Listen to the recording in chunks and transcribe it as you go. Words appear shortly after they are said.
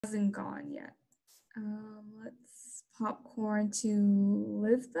Hasn't gone yet. Let's popcorn to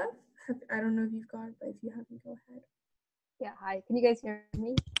Elizabeth. I don't know if you've gone, but if you haven't, go ahead. Yeah, hi. Can you guys hear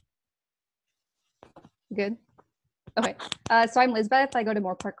me? Good. Okay. So I'm Lisbeth. I go to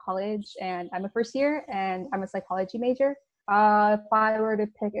Moore Park College, and I'm a first year, and I'm a psychology major. If I were to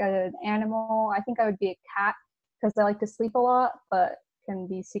pick an animal, I think I would be a cat because I like to sleep a lot, but can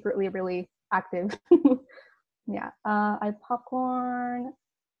be secretly really active. Yeah. I popcorn.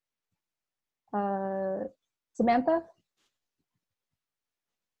 Samantha.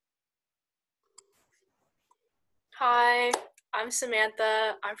 Hi, I'm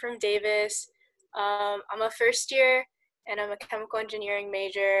Samantha. I'm from Davis. I'm a first year and I'm a chemical engineering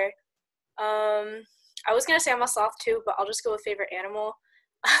major. I was gonna say I'm a sloth too, but I'll just go with favorite animal.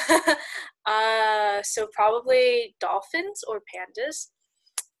 So probably dolphins or pandas.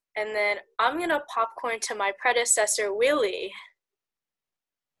 And then I'm gonna popcorn to my predecessor, Willie.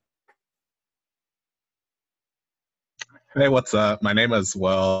 Hey, what's up? My name is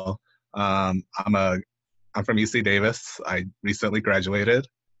Will. I'm from UC Davis. I recently graduated,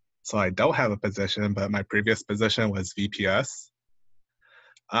 so I don't have a position, but my previous position was VPS.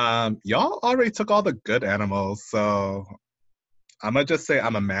 Y'all already took all the good animals, so I'm gonna just say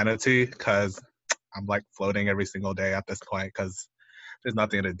I'm a manatee because I'm like floating every single day at this point because there's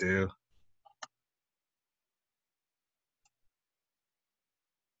nothing to do.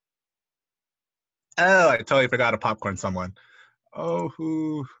 Oh, I totally forgot to popcorn someone.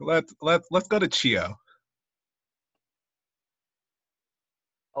 Oh, let's go to Chio.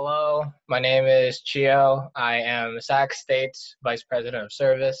 Hello, my name is Chio. I am Sac State's Vice President of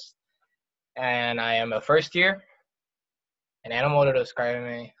Service, and I am a first year. An animal to describe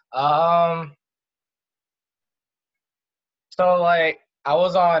me. So like I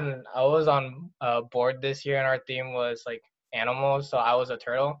was on board this year, and our theme was like animals. So I was a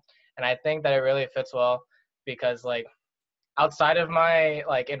turtle, and I think that it really fits well because like outside of my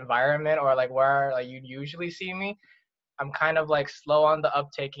like environment or like where like you'd usually see me, I'm kind of like slow on the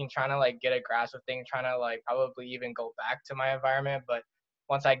uptaking, trying to like get a grasp of things, trying to like probably even go back to my environment. But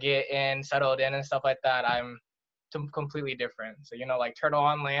once I get in, settled in and stuff like that, I'm completely different. So, you know, like turtle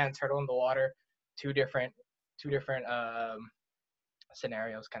on land, turtle in the water, two different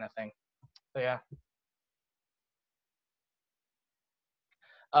scenarios kind of thing. So yeah.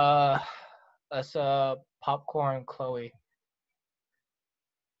 That's popcorn Chloe.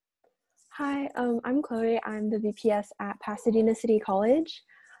 Hi, I'm Chloe. I'm the VPS at Pasadena City College,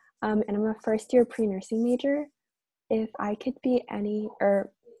 and I'm a first year pre-nursing major. If I could be I'd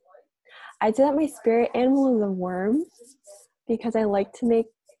say that my spirit animal is a worm because I like to make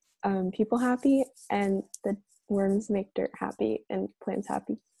people happy, and the worms make dirt happy and plants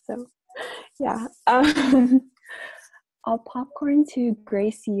happy. So, yeah. I'll popcorn to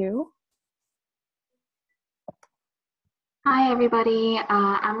Grace Yu. Hi, everybody.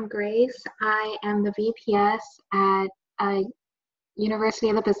 I'm Grace. I am the VPS at University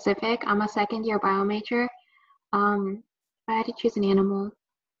of the Pacific. I'm a second year bio major. If I had to choose an animal,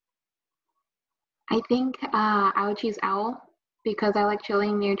 I think I would choose owl because I like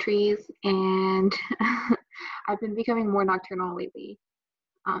chilling near trees, and I've been becoming more nocturnal lately.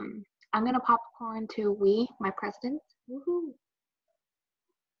 I'm gonna popcorn to Wee, my president. Woohoo!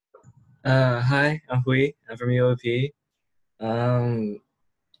 Hi, I'm Hui. I'm from UOP. An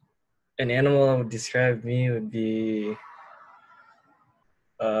animal that would describe me would be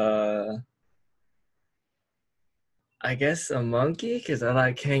I guess a monkey because I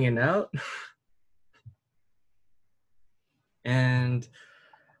like hanging out. And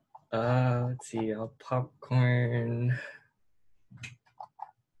let's see, I'll popcorn.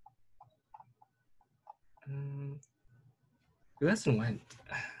 Who hasn't went?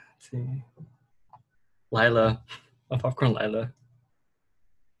 Let's see. Lila. I'll popcorn Lila.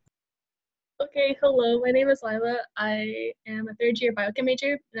 Okay, hello, my name is Lila. I am a third year biochem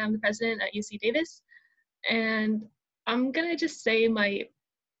major, and I'm the president at UC Davis. And I'm gonna just say my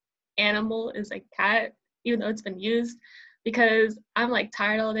animal is a cat, even though it's been used, because I'm like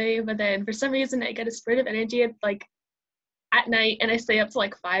tired all day, but then for some reason I get a spurt of energy at night, and I stay up till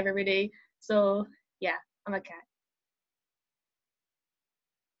like 5 every day. So yeah, I'm a cat.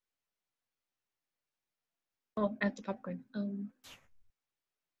 Oh, I have to popcorn.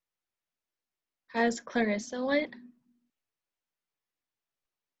 Has Clarissa went?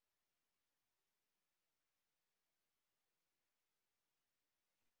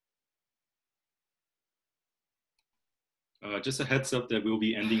 Just a heads up that we'll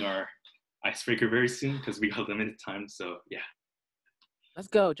be ending our icebreaker very soon because we got limited time. So yeah. Let's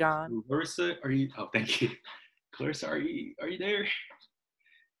go, John. Clarissa, are you? Oh, thank you. Clarissa, are you there?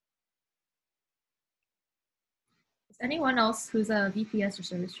 Does anyone else who's a VPS or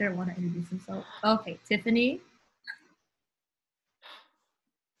service chair want to introduce themselves? Okay, Tiffany.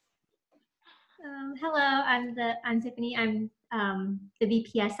 Hello, I'm Tiffany. I'm the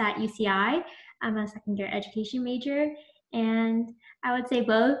VPS at UCI. I'm a secondary education major, and I would say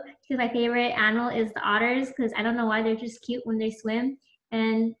both because my favorite animal is the otters because I don't know why they're just cute when they swim.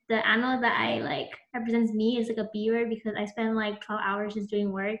 And the animal that I like represents me is like a beaver because I spend like 12 hours just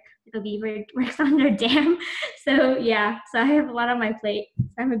doing work. Like a beaver works on their dam. So yeah, so I have a lot on my plate. So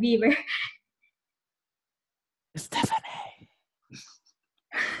I'm a beaver. Stephanie.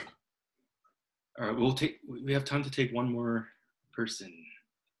 All right, we have time to take one more person.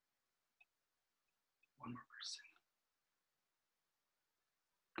 One more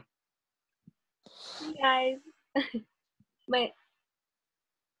person. Hey guys. Wait.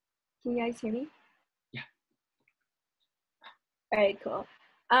 Can you guys hear me? Yeah. All right, cool.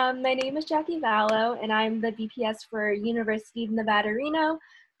 My name is Jackie Vallow, and I'm the VPS for University of Nevada, Reno.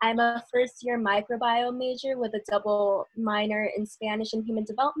 I'm a first-year microbiome major with a double minor in Spanish and Human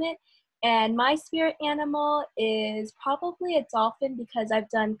Development. And my spirit animal is probably a dolphin because I've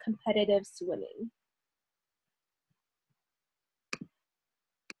done competitive swimming.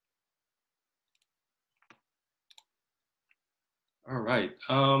 All right.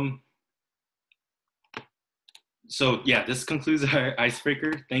 So yeah, this concludes our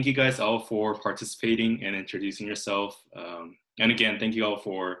icebreaker. Thank you guys all for participating and introducing yourself. And again, thank you all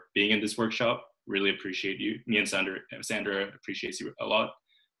for being in this workshop. Really appreciate you. Me and Sandra appreciates you a lot.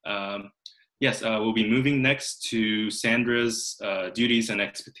 Yes, we'll be moving next to Sandra's duties and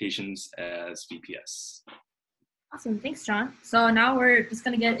expectations as VPS. Awesome, thanks, John. So now we're just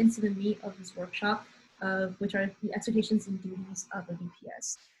going to get into the meat of this workshop, which are the expectations and duties of a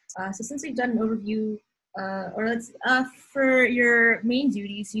VPS. So since we've done an overview, for your main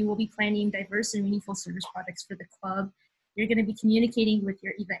duties, you will be planning diverse and meaningful service projects for the club. You're going to be communicating with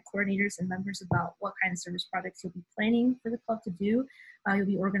your event coordinators and members about what kind of service projects you'll be planning for the club to do. You'll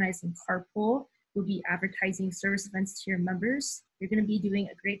be organizing carpool. You'll be advertising service events to your members. You're going to be doing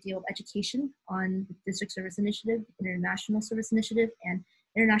a great deal of education on the District Service Initiative, International Service Initiative, and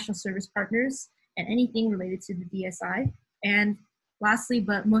International Service Partners, and anything related to the DSI. And lastly,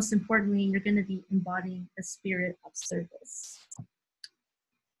 but most importantly, you're going to be embodying the spirit of service.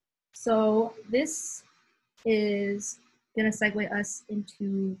 So this is going to segue us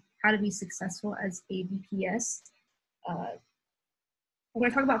into how to be successful as a VPS. We're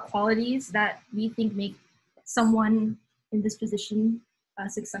going to talk about qualities that we think make someone in this position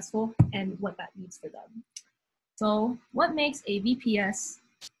successful and what that means for them. So what makes a VPS?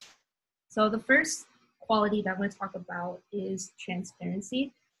 So the first quality that I'm going to talk about is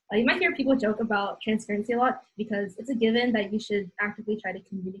transparency. You might hear people joke about transparency a lot because it's a given that you should actively try to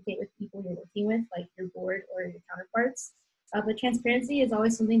communicate with people you're working with, like your board or your counterparts. But transparency is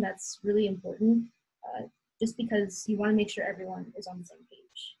always something that's really important just because you want to make sure everyone is on the same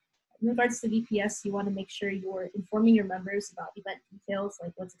page. In regards to VPS, you want to make sure you're informing your members about event details,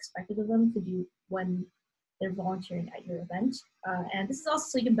 like what's expected of them to do when they're volunteering at your event. And this is also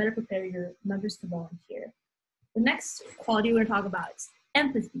so you can better prepare your members to volunteer. The next quality we're going to talk about is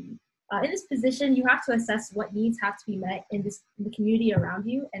empathy. In this position, you have to assess what needs have to be met in the community around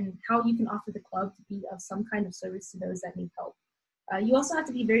you and how you can offer the club to be of some kind of service to those that need help. You also have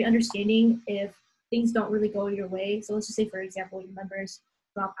to be very understanding if things don't really go your way. So let's just say, for example, your members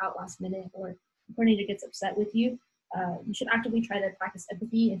drop out last minute or the coordinator gets upset with you. You should actively try to practice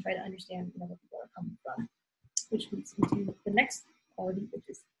empathy and try to understand where people are coming from, which leads into the next quality, which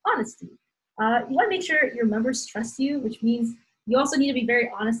is honesty. You want to make sure your members trust you, which means you also need to be very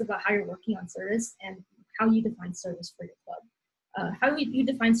honest about how you're working on service and how you define service for your club. How you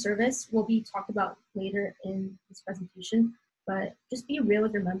define service will be talked about later in this presentation, but just be real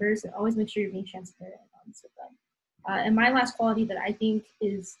with your members and always make sure you're being transparent and honest with them. And my last quality that I think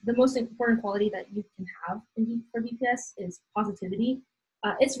is the most important quality that you can have for VPS is positivity.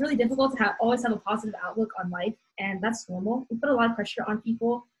 It's really difficult to always have a positive outlook on life, and that's normal. We put a lot of pressure on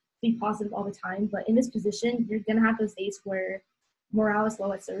people to be positive all the time, but in this position, you're gonna have those days where morale is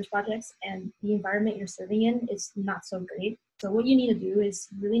low at service projects and the environment you're serving in is not so great. So what you need to do is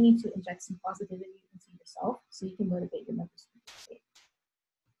you really need to inject some positivity into yourself so you can motivate your members to participate.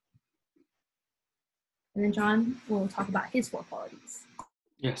 And then John will talk about his 4 qualities.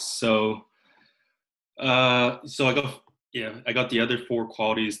 Yes, so I got the other 4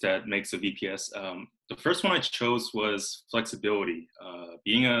 qualities that makes a VPS. The first one I chose was flexibility.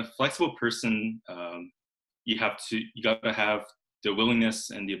 Being a flexible person, you gotta have the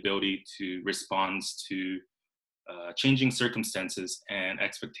willingness and the ability to respond to changing circumstances and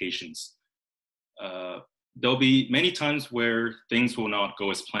expectations. there'll be many times where things will not go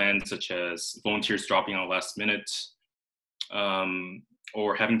as planned, such as volunteers dropping out last minute,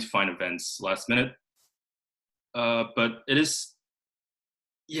 or having to find events last minute. But it is,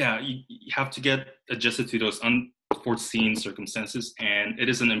 yeah, you have to get adjusted to those unforeseen circumstances, and it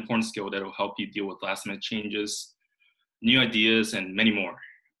is an important skill that will help you deal with last minute changes, new ideas, and many more.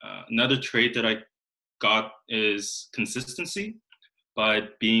 Another trait that I got is consistency. By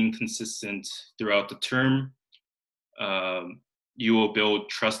being consistent throughout the term, you will build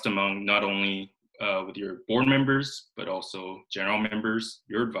trust among not only with your board members, but also general members,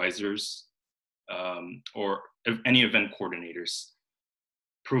 your advisors, or any event coordinators.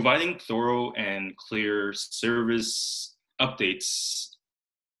 Providing thorough and clear service updates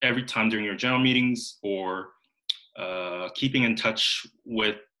every time during your general meetings, or keeping in touch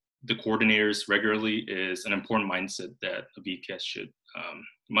with the coordinators regularly is an important mindset that a VPS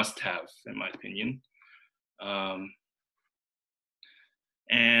must have, in my opinion.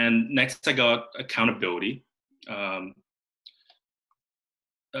 And next I got accountability.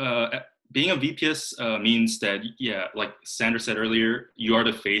 Being a VPS means that, yeah, like Sandra said earlier, you are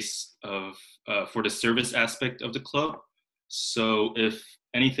the face of for the service aspect of the club. So if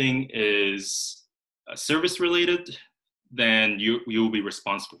anything is service related, then you will be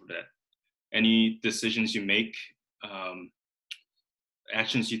responsible for that. Any decisions you make,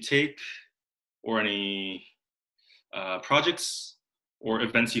 actions you take, or any projects or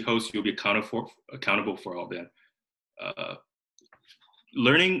events you host, you'll be accountable for all of them.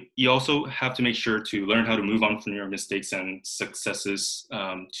 Learning, you also have to make sure to learn how to move on from your mistakes and successes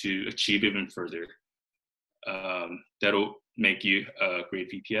to achieve even further. That'll make you a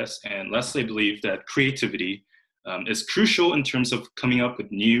great VPS. And lastly, I believe that creativity is crucial in terms of coming up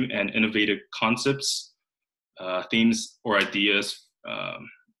with new and innovative concepts, themes, or ideas.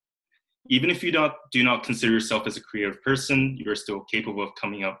 Even if you do not consider yourself as a creative person, you're still capable of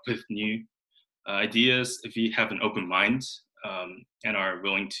coming up with new ideas if you have an open mind and are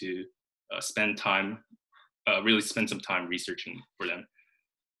willing to really spend some time researching for them.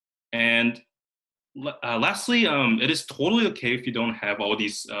 And lastly, it is totally okay if you don't have all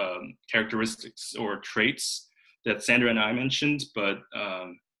these characteristics or traits that Sandra and I mentioned, but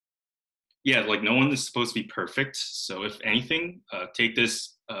yeah, like no one is supposed to be perfect. So if anything, take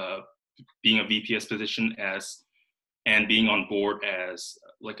this being a VPS position and being on board as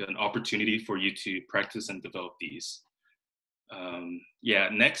like an opportunity for you to practice and develop these. Yeah,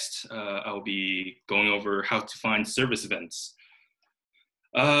 next I'll be going over how to find service events.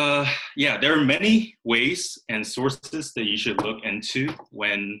 Yeah, there are many ways and sources that you should look into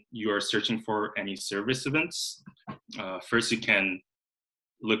when you are searching for any service events. First, you can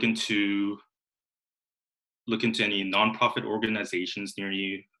look into any nonprofit organizations near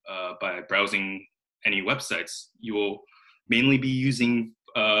you by browsing any websites. You will mainly be using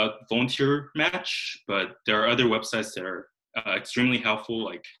Volunteer Match, but there are other websites that are extremely helpful,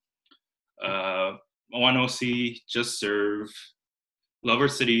 like ONOC, Just Serve, Lover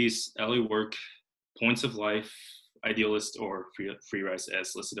Cities, LA Work, Points of Life, Idealist, or Free Rise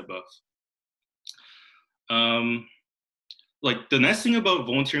as listed above. Like the nice thing about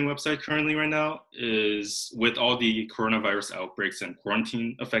volunteering website currently right now is with all the coronavirus outbreaks and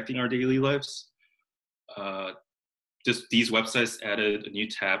quarantine affecting our daily lives, these websites added a new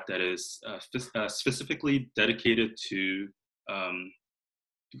tab that is specifically dedicated to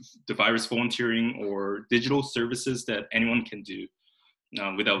the virus volunteering or digital services that anyone can do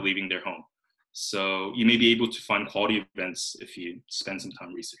without leaving their home. So you may be able to find quality events if you spend some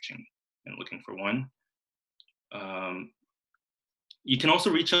time researching and looking for one. You can also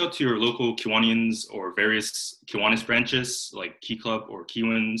reach out to your local Kiwanians or various Kiwanis branches like Key Club or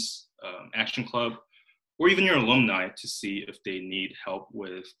Kiwans, Action Club, or even your alumni to see if they need help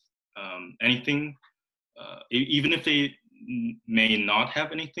with anything. Even if they may not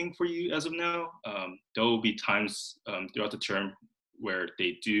have anything for you as of now, there will be times throughout the term where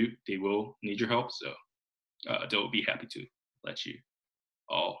they will need your help. So they'll be happy to let you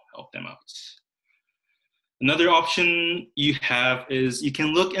all help them out. Another option you have is you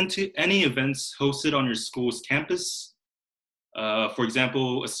can look into any events hosted on your school's campus. For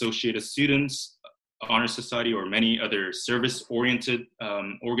example, Associated Students, Honor Society, or many other service-oriented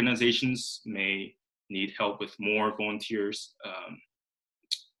organizations may need help with more volunteers.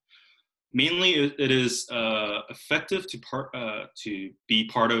 Mainly, it is effective to be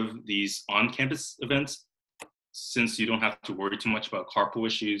part of these on-campus events, since you don't have to worry too much about carpool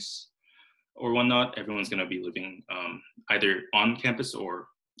issues or whatnot. Everyone's going to be living either on campus or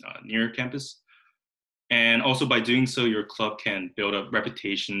near campus. And also by doing so, your club can build up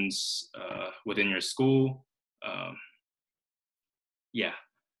reputations within your school. Yeah.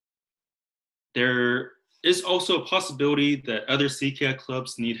 There is also a possibility that other CKI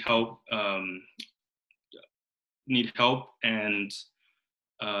clubs need help, and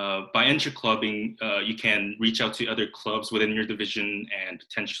by interclubbing, you can reach out to other clubs within your division and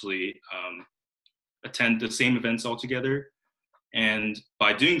potentially attend the same events all together. And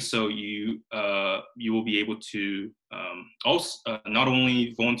by doing so, you will be able to also not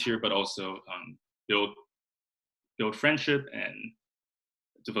only volunteer but also build friendship and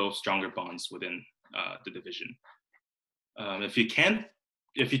develop stronger bonds within the division.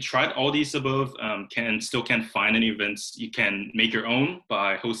 If you tried all these above, still can't find any events, you can make your own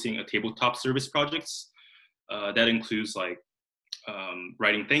by hosting a tabletop service projects. That includes like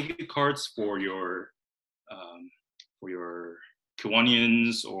writing thank you cards for your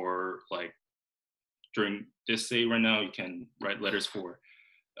Kiwanians, or like during this day right now, you can write letters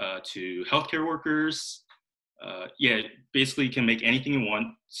to healthcare workers. Yeah, basically you can make anything you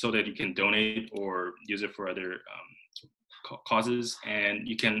want so that you can donate or use it for other causes. And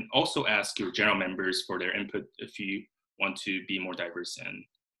you can also ask your general members for their input if you want to be more diverse and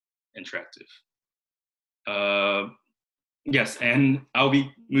interactive. Yes, and I'll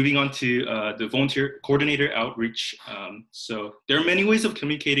be moving on to the volunteer coordinator outreach. So there are many ways of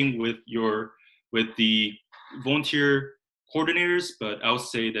communicating with the volunteer coordinators, but I'll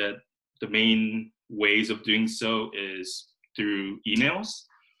say that the main ways of doing so is through emails.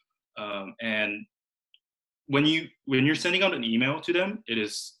 And when you're sending out an email to them, it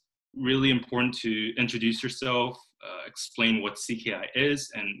is really important to introduce yourself, explain what CKI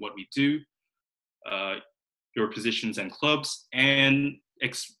is and what we do, your positions and clubs, and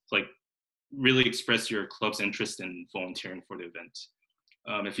really express your club's interest in volunteering for the event.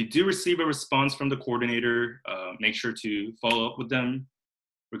 If you do receive a response from the coordinator, make sure to follow up with them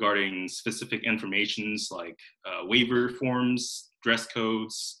regarding specific informations like waiver forms, dress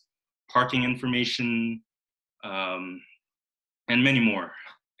codes, parking information, and many more.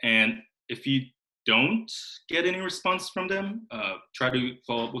 And if you don't get any response from them, try to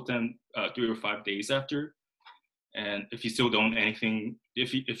follow up with them 3 or 5 days after. And if you still don't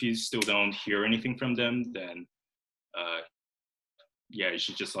hear anything from them, then yeah, you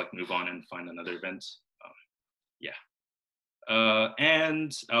should just like move on and find another event.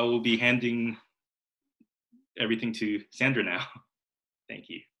 And I will be handing everything to Sandra now. Thank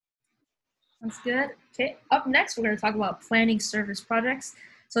you. Sounds good. Okay, up next, we're going to talk about planning service projects.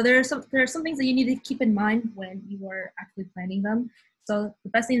 So there are some things that you need to keep in mind when you are actually planning them. So the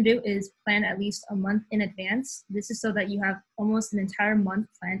best thing to do is plan at least a month in advance. This is so that you have almost an entire month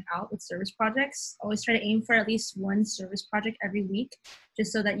planned out with service projects. Always try to aim for at least one service project every week,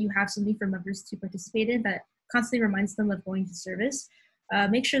 just so that you have something for members to participate in that constantly reminds them of going to service.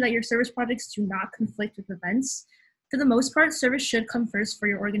 Make sure that your service projects do not conflict with events. For the most part, service should come first for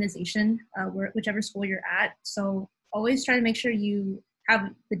your organization, whichever school you're at. So always try to make sure you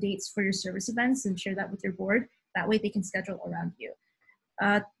have the dates for your service events and share that with your board. That way they can schedule around you.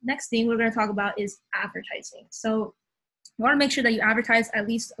 Next thing we're going to talk about is advertising. So you want to make sure that you advertise at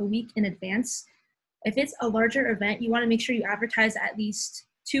least a week in advance. If it's a larger event, you want to make sure you advertise at least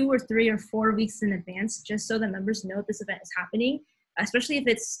 2 or 3 or 4 weeks in advance, just so that members know this event is happening, especially if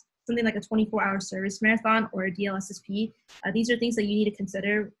it's something like a 24-hour service marathon or a DLSSP. These are things that you need to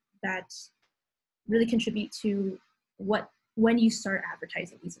consider that really contribute to when you start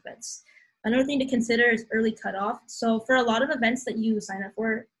advertising these events. Another thing to consider is early cutoff. So for a lot of events that you sign up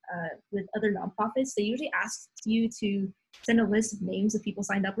for with other nonprofits, they usually ask you to send a list of names of people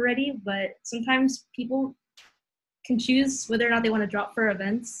signed up already, but sometimes people can choose whether or not they want to drop for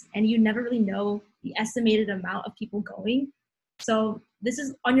events, and you never really know the estimated amount of people going. So this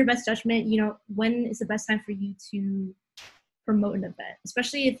is on your best judgment. When is the best time for you to promote an event,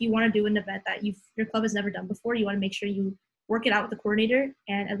 especially if you want to do an event that your club has never done before. You want to make sure you work it out with the coordinator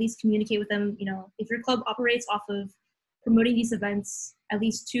and at least communicate with them. If your club operates off of promoting these events at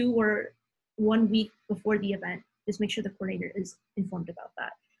least 2 or 1 week before the event, just make sure the coordinator is informed about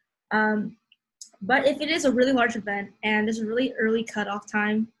that. But if it is a really large event and there's a really early cutoff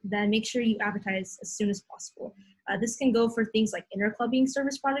time, then make sure you advertise as soon as possible. This can go for things like interclubbing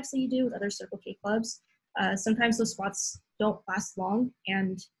service projects that you do with other Circle K clubs. Sometimes those spots don't last long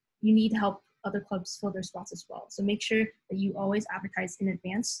and you need help other clubs fill their spots as well. So make sure that you always advertise in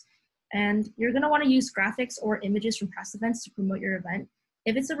advance. And you're going to want to use graphics or images from past events to promote your event.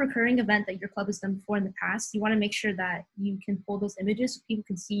 If it's a recurring event that your club has done before in the past, you want to make sure that you can pull those images so people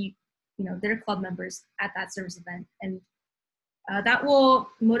can see their club members at that service event. And that will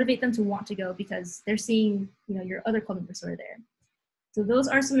motivate them to want to go because they're seeing your other club members who are there. So those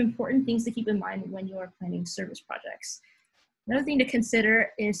are some important things to keep in mind when you are planning service projects. Another thing to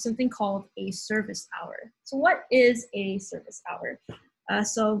consider is something called a service hour. So what is a service hour?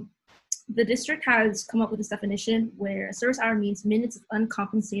 So the district has come up with this definition where a service hour means minutes of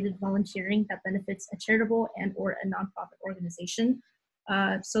uncompensated volunteering that benefits a charitable and or a nonprofit organization.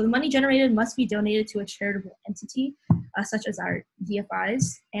 So the money generated must be donated to a charitable entity, such as our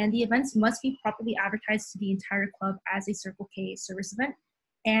DFIs, and the events must be properly advertised to the entire club as a Circle K service event,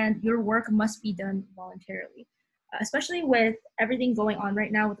 and your work must be done voluntarily. Especially with everything going on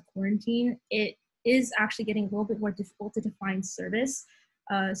right now with the quarantine, it is actually getting a little bit more difficult to define service.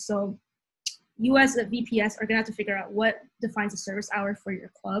 So you as a VPS are gonna have to figure out what defines a service hour for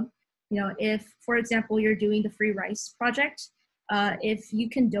your club. You know, if, for example, you're doing the free rice project, if you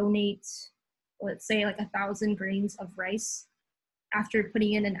can donate, let's say like 1,000 grains of rice after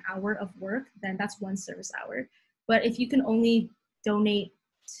putting in an hour of work, then that's one service hour. But if you can only donate,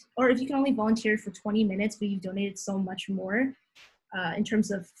 or if you can only volunteer for 20 minutes, but you've donated so much more in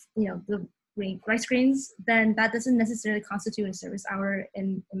terms of, you know, the rice grains, then that doesn't necessarily constitute a service hour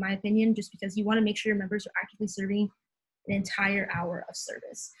in my opinion, just because you want to make sure your members are actively serving an entire hour of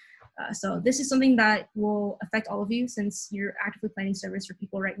service. So this is something that will affect all of you since you're actively planning service for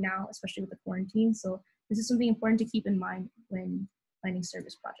people right now, especially with the quarantine. So this is something important to keep in mind when planning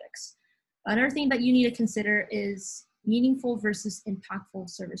service projects. Another thing that you need to consider is meaningful versus impactful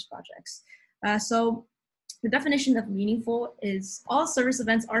service projects. So the definition of meaningful is all service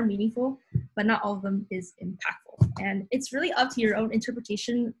events are meaningful, but not all of them is impactful. And it's really up to your own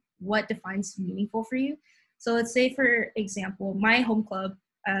interpretation what defines meaningful for you. So let's say, for example, my home club,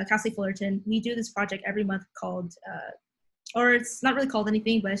 Cal State Fullerton, we do this project every month called, or it's not really called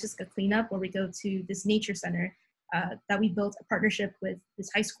anything, but it's just a cleanup where we go to this nature center that we built a partnership with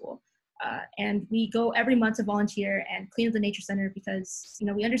this high school. And we go every month to volunteer and clean up the nature center because, you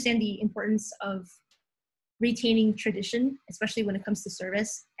know, we understand the importance of retaining tradition, especially when it comes to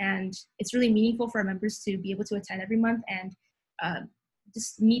service. And it's really meaningful for our members to be able to attend every month and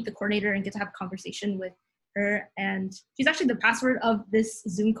just meet the coordinator and get to have a conversation with her. And she's actually the password of this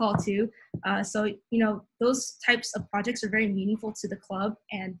Zoom call too. So, you know, those types of projects are very meaningful to the club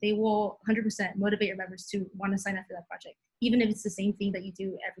and they will 100% motivate your members to want to sign up for that project, even if it's the same thing that you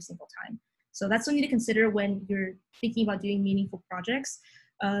do every single time. So that's something to consider when you're thinking about doing meaningful projects.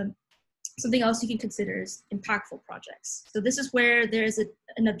 Something else you can consider is impactful projects. So this is where there is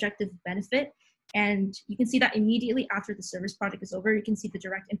an objective benefit, and you can see that immediately after the service project is over. You can see the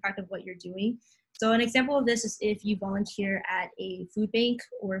direct impact of what you're doing. So an example of this is if you volunteer at a food bank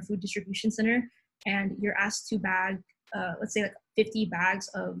or a food distribution center, and you're asked to bag, let's say like 50 bags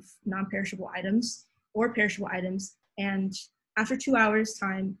of non-perishable items or perishable items, and after 2 hours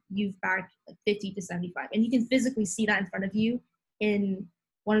time, you've bagged like 50 to 75, and you can physically see that in front of you in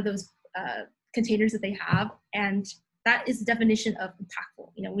one of those containers that they have, and that is the definition of impactful.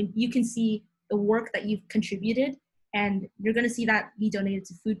 You know, when you can see the work that you've contributed, and you're going to see that be donated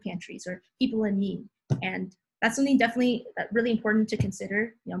to food pantries or people in need, and that's something definitely really important to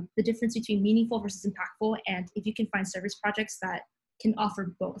consider. You know, the difference between meaningful versus impactful, and if you can find service projects that can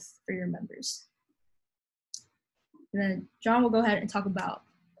offer both for your members. And then John will go ahead and talk about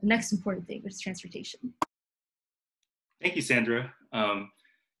the next important thing, which is transportation. Thank you, Sandra.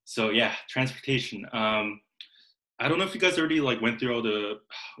 So yeah, transportation. I don't know if you guys already like went through all the,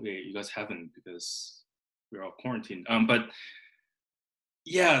 okay, you guys haven't because we're all quarantined. But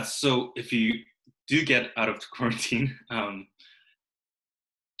yeah, so if you do get out of the quarantine,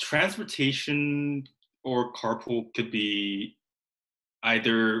 transportation or carpool could be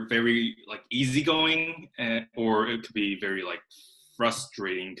either very like easygoing or it could be very like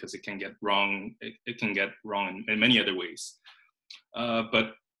frustrating because it can get wrong. It can get wrong in many other ways.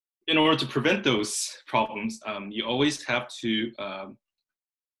 But in order to prevent those problems, you always have to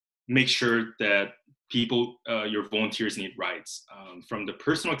make sure that people, your volunteers need rides. From the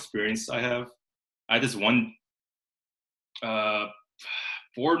personal experience I had this one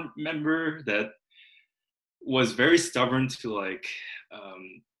board member that was very stubborn to like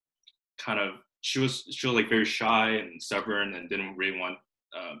kind of, she was like very shy and stubborn and didn't really want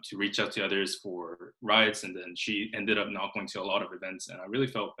to reach out to others for rides, and then she ended up not going to a lot of events, and I really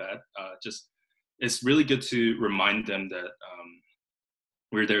felt bad. It's really good to remind them that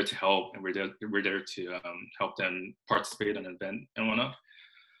we're there to help, and we're there to help them participate in an event and whatnot.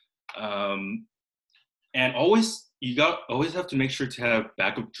 And always have to make sure to have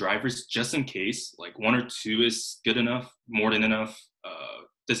backup drivers just in case. Like 1 or 2 is good enough, more than enough.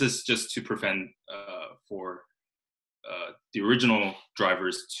 This is just to prevent for the original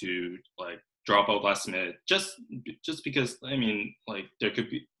drivers to like drop out last minute, just because, I mean, like they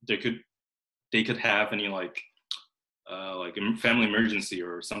could have any like a family emergency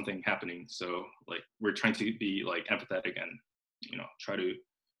or something happening. So like we're trying to be like empathetic and, you know, try to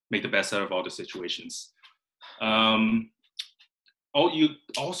make the best out of all the situations. You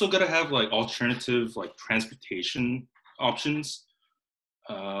also gotta have like alternative like transportation options.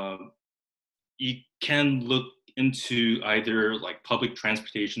 You can look into either like public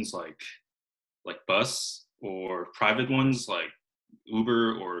transportations like bus, or private ones like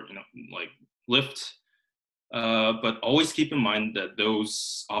Uber or, you know, like Lyft. But always keep in mind that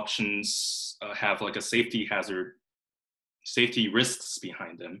those options have like a safety risks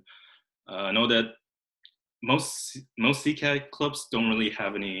behind them. I know that most CCAT clubs don't really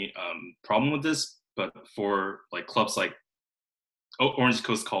have any problem with this, but for like clubs like Orange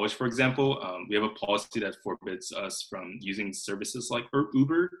Coast College, for example, we have a policy that forbids us from using services like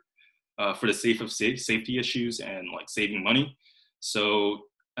Uber for the sake of safety issues and like saving money. So,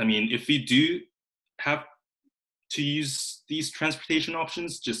 I mean, if you do have to use these transportation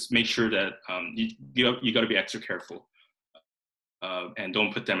options, just make sure that you got to be extra careful and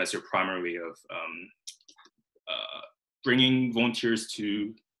don't put them as your primary way of bringing volunteers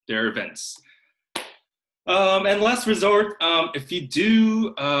to their events. And last resort, if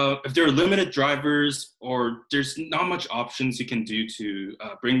there are limited drivers or there's not much options you can do to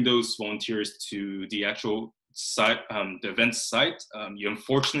bring those volunteers to the actual site, the event site, you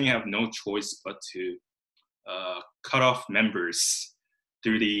unfortunately have no choice but to cut off members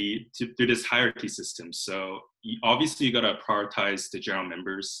through this hierarchy system. So obviously you gotta prioritize the general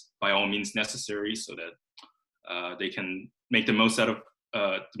members by all means necessary, so that they can make the most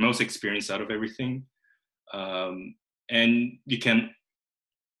experience out of everything. And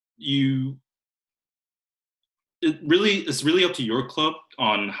it's really up to your club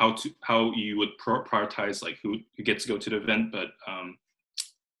on how you would prioritize like who gets to go to the event. But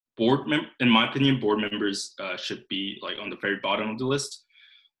in my opinion, board members should be like on the very bottom of the list,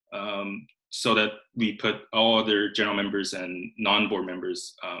 so that we put all other general members and non-board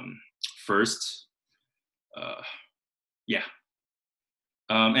members first.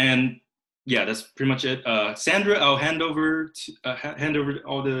 And yeah, that's pretty much it. Sandra, I'll hand over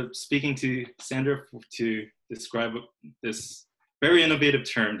all the speaking to Sandra to describe this very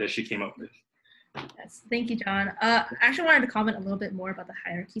innovative term that she came up with. Yes, thank you, John. I actually wanted to comment a little bit more about the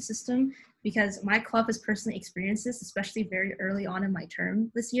hierarchy system, because my club has personally experienced this, especially very early on in my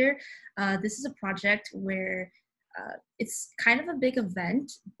term this year. This is a project where it's kind of a big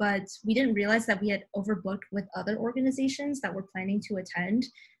event, but we didn't realize that we had overbooked with other organizations that were planning to attend.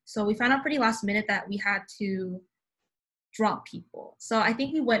 So we found out pretty last minute that we had to drop people. So I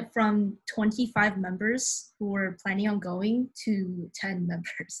think we went from 25 members who were planning on going to 10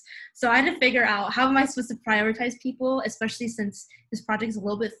 members. So I had to figure out, how am I supposed to prioritize people, especially since this project is a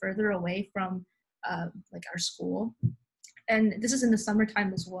little bit further away from like our school. And this is in the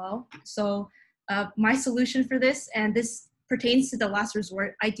summertime as well. So my solution for this, and this pertains to the last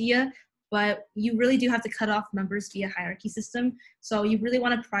resort idea, but you really do have to cut off members via hierarchy system. So you really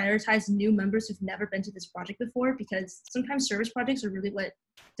want to prioritize new members who've never been to this project before, because sometimes service projects are really what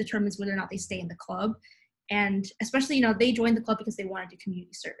determines whether or not they stay in the club. And especially, you know, they joined the club because they want to do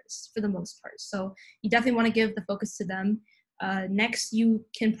community service for the most part. So you definitely want to give the focus to them. Next, you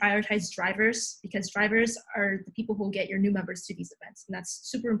can prioritize drivers, because drivers are the people who will get your new members to these events. And that's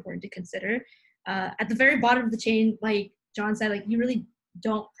super important to consider. At the very bottom of the chain, like John said, like you really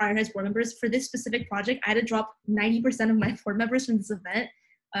don't prioritize board members. For this specific project, I had to drop 90% of my board members from this event.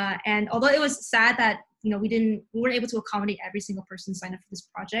 And although it was sad that, you know, we weren't able to accommodate every single person sign up for this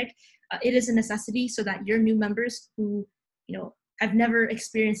project, it is a necessity so that your new members who, you know, have never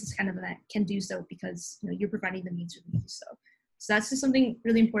experienced this kind of event can do so, because, you know, you're providing the means for them to do so. So that's just something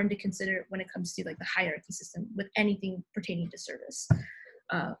really important to consider when it comes to like the hierarchy system with anything pertaining to service.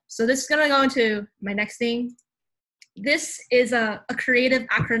 So this is gonna go into my next thing. This is a creative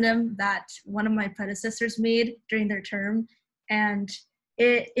acronym that one of my predecessors made during their term. And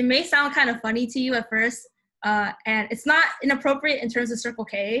it may sound kind of funny to you at first, and it's not inappropriate in terms of Circle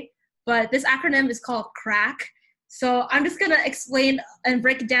K, but this acronym is called CRACK. So I'm just gonna explain and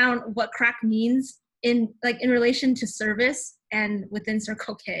break down what CRACK means in relation to service and within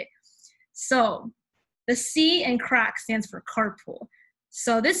Circle K. So the C in CRACK stands for carpool.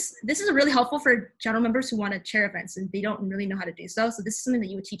 So this is really helpful for general members who want to chair events and they don't really know how to do so. So this is something that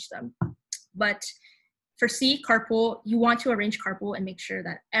you would teach them. But For C, carpool, you want to arrange carpool and make sure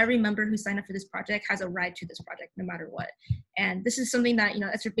that every member who signed up for this project has a ride to this project no matter what. And this is something that,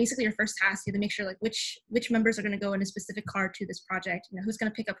 that's basically your first task. You have to make sure like which members are going to go in a specific car to this project, who's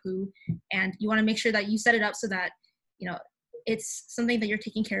going to pick up who. And you want to make sure that you set it up so that, it's something that you're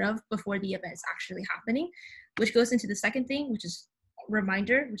taking care of before the event is actually happening, which goes into the second thing, which is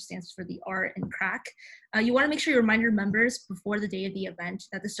reminder, which stands for the R in crack. You want to make sure you remind your members before the day of the event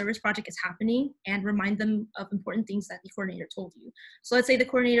that the service project is happening and remind them of important things that the coordinator told you. So let's say the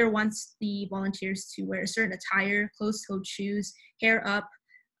coordinator wants the volunteers to wear a certain attire, closed-toed shoes, hair up.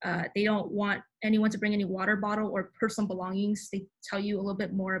 They don't want anyone to bring any water bottle or personal belongings. They tell you a little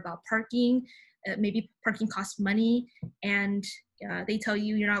bit more about parking. Maybe parking costs money, and they tell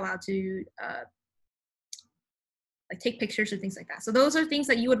you you're not allowed to like take pictures or things like that. So those are things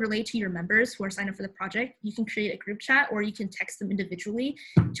that you would relate to your members who are signed up for the project. You can create a group chat, or you can text them individually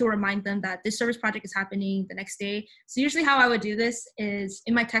to remind them that this service project is happening the next day. So usually how I would do this is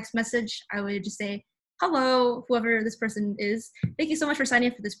in my text message, I would just say, hello, whoever this person is. Thank you so much for signing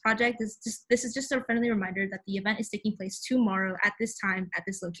up for this project. This is just a friendly reminder that the event is taking place tomorrow at this time at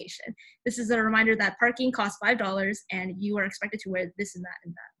this location. This is a reminder that parking costs $5 and you are expected to wear this and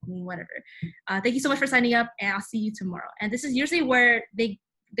that, whatever. Thank you so much for signing up, and I'll see you tomorrow. And this is usually where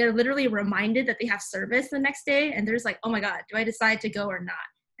they're literally reminded that they have service the next day, and they're just like, oh my God, do I decide to go or not?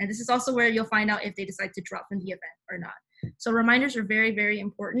 And this is also where you'll find out if they decide to drop from the event or not. So reminders are very, very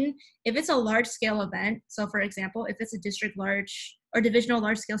important. If it's a large scale event, so for example, if it's a district large or divisional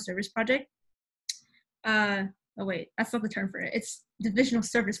large scale service project, oh wait, that's not the term for it. It's divisional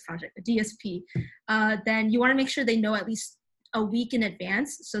service project, a DSP. Then you want to make sure they know at least a week in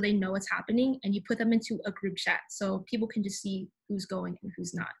advance so they know what's happening, and you put them into a group chat so people can just see who's going and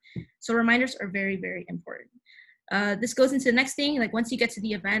who's not. So reminders are very, very important. This goes into the next thing, like once you get to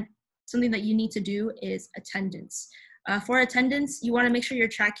the event, something that you need to do is attendance. For attendance, you want to make sure you're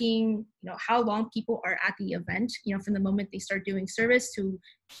tracking, how long people are at the event, from the moment they start doing service to,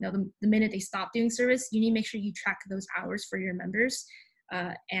 the minute they stop doing service. You need to make sure you track those hours for your members.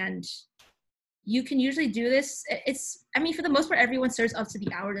 And you can usually do this. For the most part, everyone starts up to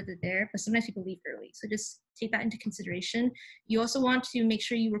the hour that they're there, but sometimes people leave early. So just take that into consideration. You also want to make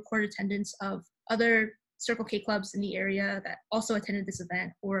sure you record attendance of other Circle K clubs in the area that also attended this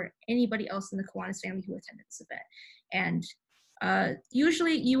event, or anybody else in the Kiwanis family who attended this event. And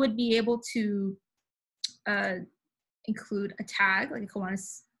usually you would be able to include a tag, like a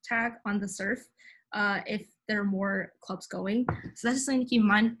Kiwanis tag on the surf, if there are more clubs going. So that's just something to keep in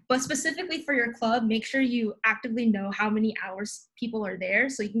mind. But specifically for your club, make sure you actively know how many hours people are there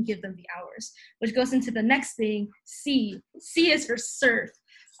so you can give them the hours, which goes into the next thing, C. C is for surf.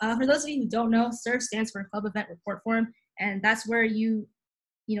 For those of you who don't know, SURF stands for Club Event Report Form, and that's where you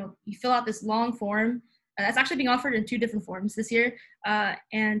fill out this long form. That's actually being offered in 2 different forms this year,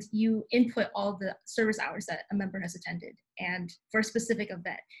 and you input all the service hours that a member has attended, and for a specific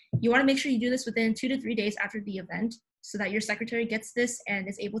event. You want to make sure you do this within 2 to 3 days after the event, so that your secretary gets this and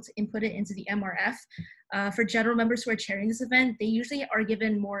is able to input it into the MRF. For general members who are chairing this event, they usually are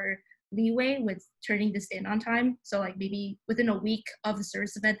given more leeway with turning this in on time. So like maybe within a week of the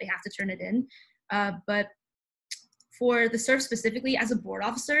service event, they have to turn it in. But for the surf specifically, as a board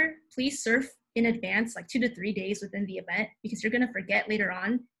officer, please surf in advance, like 2 to 3 days within the event, because you're gonna forget later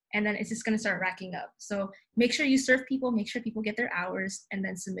on, and then it's just gonna start racking up. So make sure you surf people, make sure people get their hours, and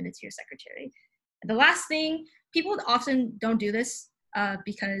then submit it to your secretary. And the last thing, people often don't do this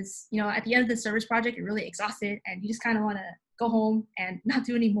because, at the end of the service project, you're really exhausted and you just kind of wanna go home and not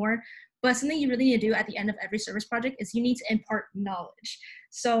do anymore. But something you really need to do at the end of every service project is you need to impart knowledge.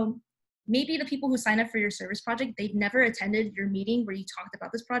 So maybe the people who sign up for your service project, they've never attended your meeting where you talked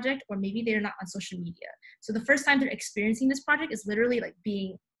about this project, or maybe they're not on social media. So the first time they're experiencing this project is literally like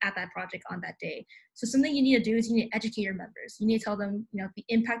being at that project on that day. So something you need to do is you need to educate your members. You need to tell them, the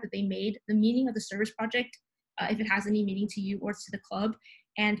impact that they made, the meaning of the service project, if it has any meaning to you or to the club.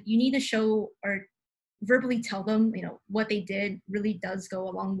 And you need to show or verbally tell them, what they did really does go a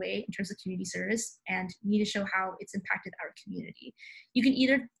long way in terms of community service, and you need to show how it's impacted our community. You can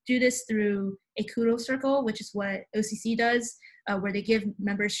either do this through a kudos circle, which is what OCC does, where they give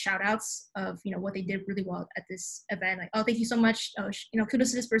members shout outs of, what they did really well at this event. Like, oh, thank you so much. Oh,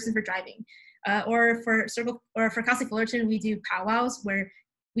 kudos to this person for driving. Or for Cal State Fullerton, we do powwows where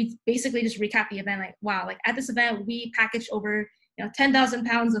we basically just recap the event. Like, wow, like at this event, we packaged over, 10,000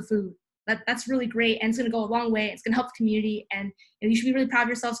 pounds of food. That's really great, and it's going to go a long way. It's going to help the community, and you should be really proud of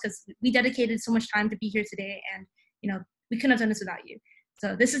yourselves because we dedicated so much time to be here today, and we couldn't have done this without you.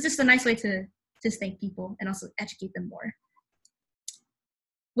 So this is just a nice way to just thank people and also educate them more.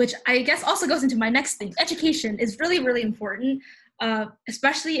 which I guess also goes into my next thing. Education is really, really important,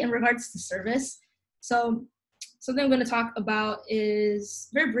 especially in regards to service. So something I'm going to talk about is,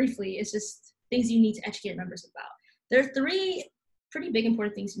 very briefly, is just things you need to educate members about. There are 3 pretty big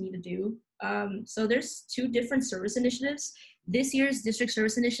important things you need to do. So there's 2 different service initiatives. This year's district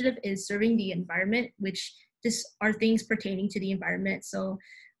service initiative is serving the environment, which just are things pertaining to the environment. So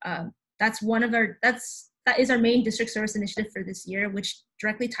that's one of our, that is our main district service initiative for this year, which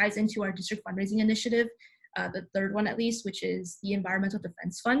directly ties into our district fundraising initiative, the 3rd one at least, which is the Environmental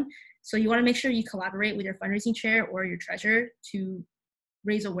Defense Fund. So you want to make sure you collaborate with your fundraising chair or your treasurer to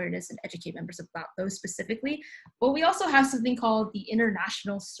raise awareness and educate members about those specifically. But we also have something called the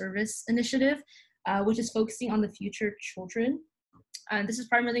International Service Initiative, which is focusing on the future children. This is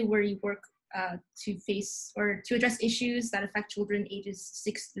primarily where you work to face or to address issues that affect children ages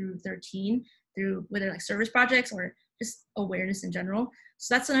 6 through 13 through whether like service projects or just awareness in general.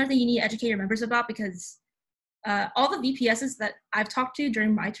 So that's another thing you need to educate your members about, because all the VPSs that I've talked to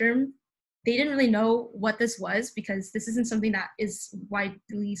during my term, they didn't really know what this was, because this isn't something that is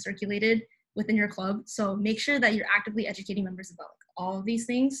widely circulated within your club. So make sure that you're actively educating members about all of these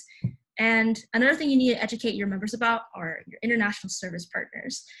things. And another thing you need to educate your members about are your international service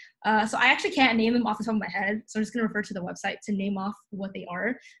partners. So I actually can't name them off the top of my head, so I'm just going to refer to the website to name off what they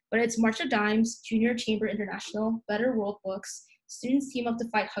are. But it's March of Dimes, Junior Chamber International, Better World Books, Students Team Up to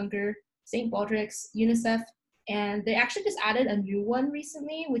Fight Hunger, St. Baldrick's, UNICEF, and they actually just added a new one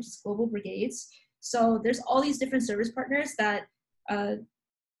recently, which is Global Brigades. So there's all these different service partners that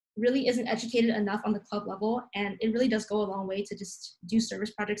really isn't educated enough on the club level, and it really does go a long way to just do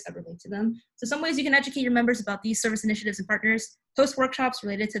service projects that relate to them. So some ways you can educate your members about these service initiatives and partners: host workshops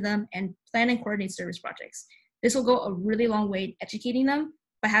related to them, and plan and coordinate service projects. This will go a really long way in educating them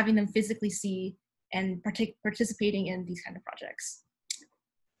by having them physically see and participating in these kind of projects.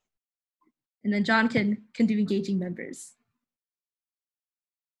 And then John can do engaging members.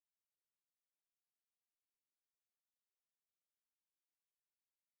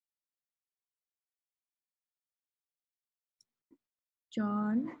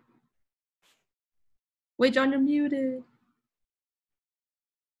 John. Wait, John, you're muted.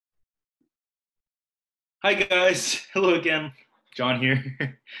 Hi guys, hello again. John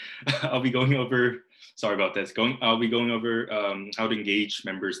here. I'll be going over, sorry about this, I'll be going over how to engage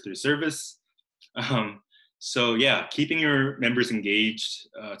members through service. So yeah, keeping your members engaged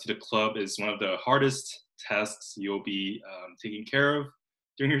to the club is one of the hardest tasks you'll be taking care of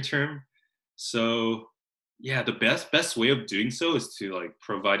during your term. So yeah, the best way of doing so is to like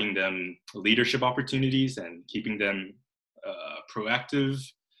providing them leadership opportunities and keeping them proactive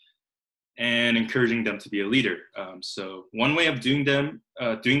and encouraging them to be a leader. So one way of doing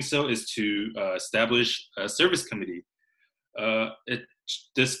so is to establish a service committee.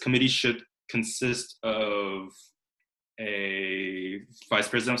 This committee should consist of a vice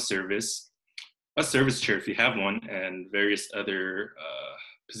president of service, a service chair if you have one, and various other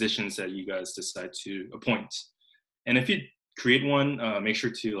positions that you guys decide to appoint. And if you create one, make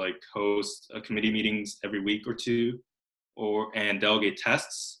sure to like host committee meetings every week or two, and delegate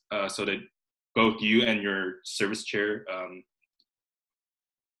tasks so that both you and your service chair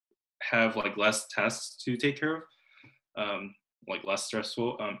have like less tasks to take care of, like less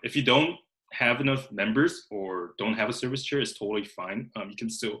stressful. If you don't have enough members or don't have a service chair, it's totally fine. You can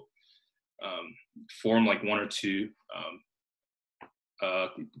still form like one or two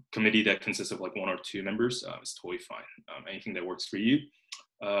committee that consists of like one or two members. Is totally fine. Anything that works for you.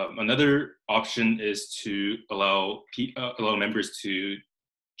 Another option is to allow members to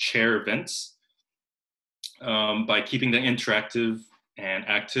chair events by keeping them interactive and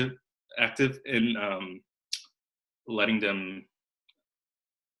active in letting them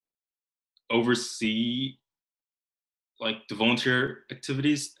oversee like the volunteer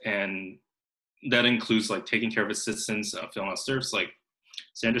activities, and that includes like taking care of assistants, filling out serves, like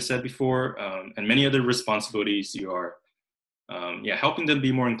Sandra said before, and many other responsibilities. You are helping them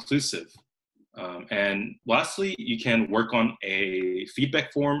be more inclusive. And lastly, you can work on a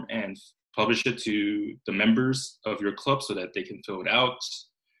feedback form and publish it to the members of your club so that they can fill it out.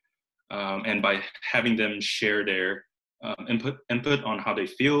 And by having them share their input on how they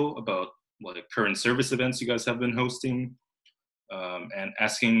feel about like current service events you guys have been hosting, and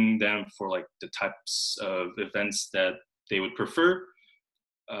asking them for like the types of events that they would prefer,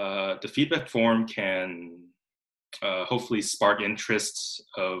 the feedback form can hopefully spark interest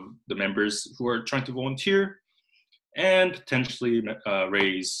of the members who are trying to volunteer, and potentially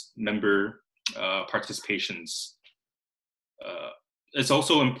raise member participations. It's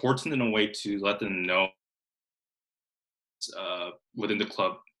also important in a way to let them know within the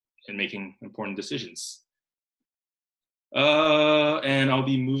club in making important decisions. And I'll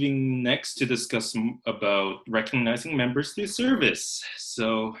be moving next to discuss about recognizing members through service.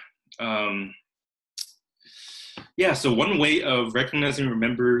 So, yeah, so one way of recognizing your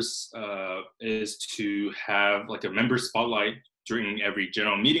members is to have like a member spotlight during every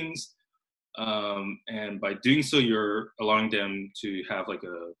general meetings. And by doing so, you're allowing them to have like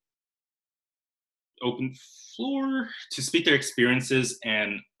a open floor to speak their experiences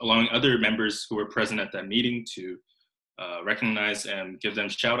and allowing other members who were present at that meeting to recognize and give them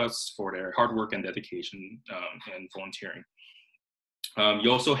shout outs for their hard work and dedication and volunteering. You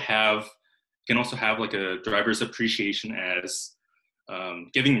can also have like a driver's appreciation, as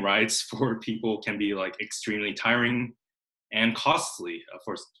giving rides for people can be like extremely tiring and costly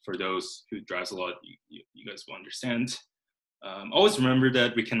for those who drives a lot. You guys will understand. Always remember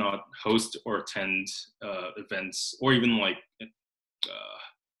that we cannot host or attend events or even like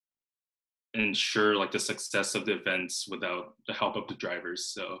ensure like the success of the events without the help of the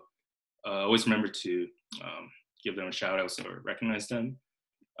drivers. So always remember to give them a shout out or recognize them.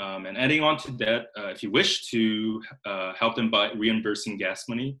 And adding on to that, if you wish to help them by reimbursing gas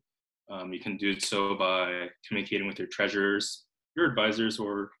money, you can do so by communicating with your treasurers, your advisors,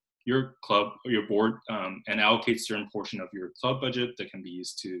 or your club or your board, and allocate a certain portion of your club budget that can be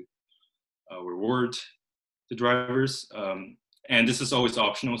used to reward the drivers. And this is always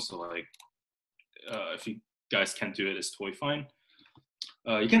optional, so like if you guys can't do it, it's totally fine.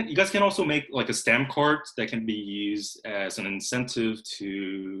 You guys can also make like a stamp card that can be used as an incentive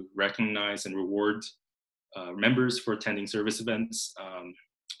to recognize and reward members for attending service events.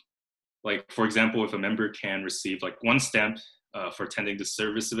 Like for example, if a member can receive like 1 stamp for attending the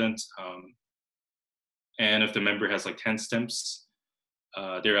service event, and if the member has like 10 stamps,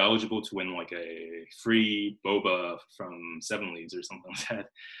 they're eligible to win like a free boba from 7-Leaves or something like that.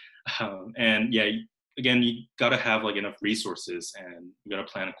 And yeah, again, you gotta have like enough resources and you gotta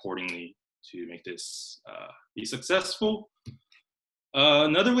plan accordingly to make this be successful.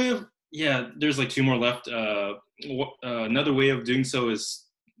 Another way of, there's like 2 more left. Another way of doing so is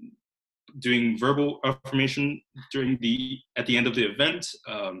doing verbal affirmation at the end of the event.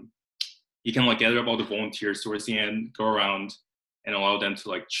 You can like gather up all the volunteers towards the end, go around and allow them to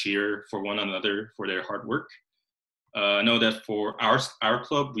like cheer for one another for their hard work. I know that for our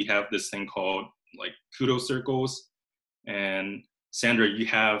club, we have this thing called like kudos circles. And Sandra, you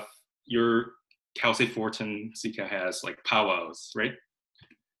have your Cal State Fullerton CCA has like powwows, right?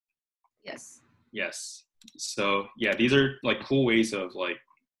 Yes. So yeah, these are like cool ways of like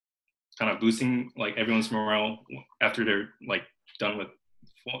kind of boosting like everyone's morale after they're like done with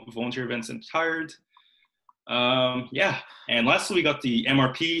volunteer events and tired. And lastly, we got the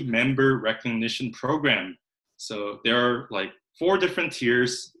MRP Member Recognition Program. So there are like 4 different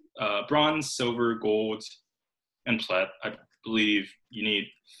tiers: bronze, silver, gold, and plat. I believe you need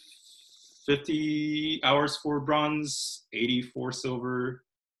 50 hours for bronze, 80 for silver,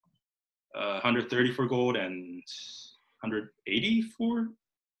 130 for gold, and 180 for,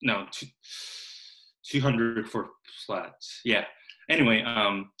 no, 200 for plat. Yeah. Anyway,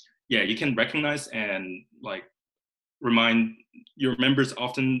 you can recognize and like remind your members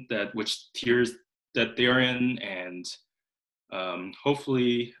often that which tiers that they are in, and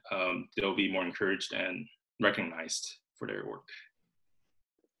hopefully they'll be more encouraged and recognized for their work.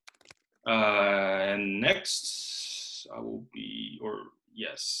 And next,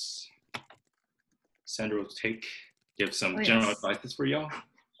 Sandra will give some general advice for y'all.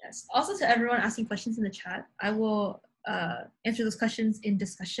 Yes. Also, to everyone asking questions in the chat, I will answer those questions in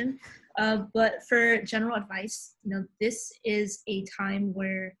discussion. But for general advice, this is a time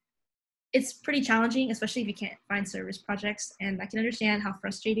where it's pretty challenging, especially if you can't find service projects. And I can understand how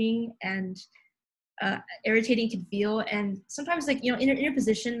frustrating and irritating it can feel. And sometimes, like, in your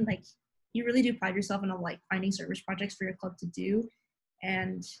position, like, you really do pride yourself on like finding service projects for your club to do.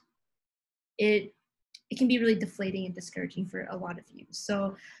 And it can be really deflating and discouraging for a lot of you.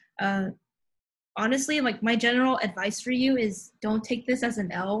 So honestly, like, my general advice for you is don't take this as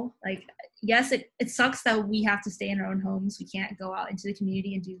an L. Like, yes, it sucks that we have to stay in our own homes. We can't go out into the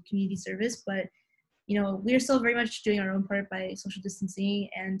community and do community service, but we're still very much doing our own part by social distancing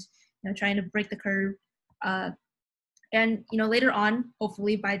and trying to break the curve. And later on,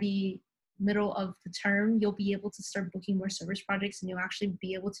 hopefully by the middle of the term, you'll be able to start booking more service projects, and you'll actually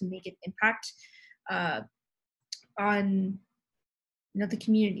be able to make an impact on the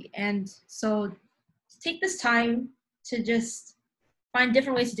community. And so take this time to just find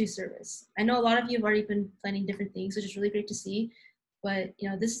different ways to do service. I know a lot of you have already been planning different things, which is really great to see, But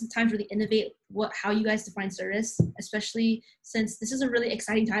this is the time to really innovate how you guys define service, especially since this is a really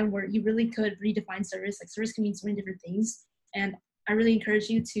exciting time where you really could redefine service. Like service can mean so many different things, and I really encourage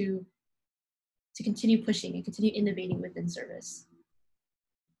you to continue pushing and continue innovating within service.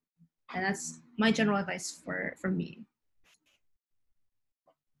 And that's my general advice for me.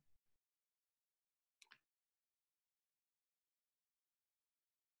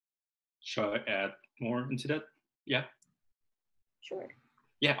 Should I add more into that? Yeah. Sure.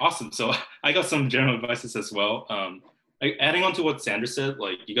 Yeah, awesome. So I got some general advices as well. Adding on to what Sandra said,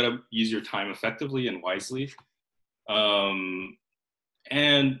 like you gotta use your time effectively and wisely. And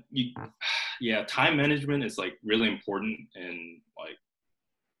time management is like really important, and like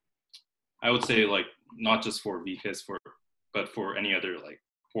I would say like not just for VPS but for any other like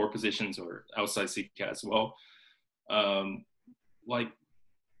core positions or outside CCAT as well. Like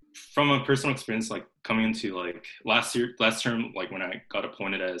from a personal experience, like coming into like last term, like when I got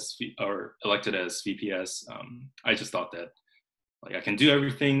appointed or elected as VPS, I just thought that like I can do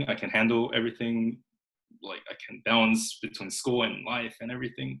everything, I can handle everything, like I can balance between school and life and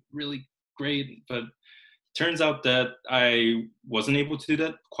everything really great. But turns out that I wasn't able to do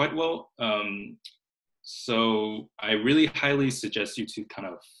that quite well. So I really highly suggest you to kind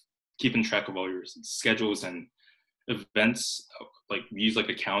of keep in track of all your schedules and events, like use like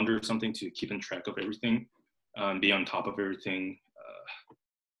a calendar or something to keep in track of everything, be on top of everything.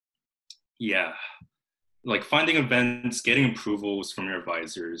 Like finding events, getting approvals from your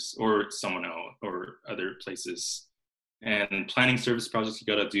advisors or someone else or other places, and planning service projects. You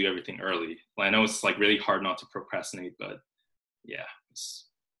gotta do everything early. Well, I know it's like really hard not to procrastinate, but you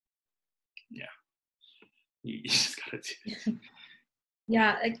just gotta do it.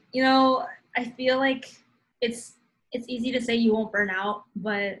 Yeah, like, I feel like it's easy to say you won't burn out,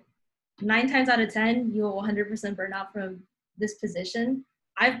 but 9 times out of 10, you will 100% burn out from this position.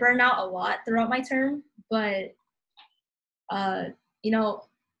 I've burned out a lot throughout my term, but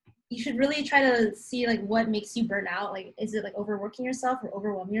you should really try to see like what makes you burn out. Like, is it like overworking yourself or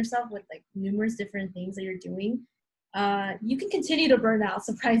overwhelming yourself with like numerous different things that you're doing? You can continue to burn out,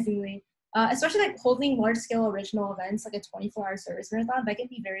 surprisingly. Especially like holding large-scale original events like a 24-hour service marathon, that can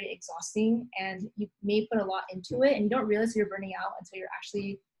be very exhausting, and you may put a lot into it and you don't realize you're burning out until you're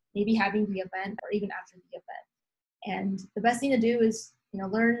actually maybe having the event or even after the event. And the best thing to do is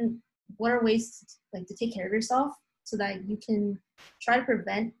learn what are ways to take care of yourself so that you can try to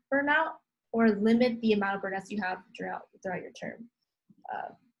prevent burnout or limit the amount of burnouts you have throughout your term.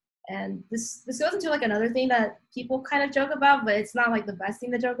 And this goes into like another thing that people kind of joke about, but it's not like the best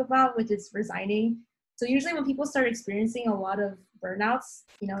thing to joke about, which is resigning. So usually when people start experiencing a lot of burnouts,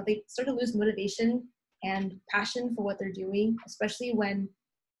 they start to lose motivation and passion for what they're doing, especially when,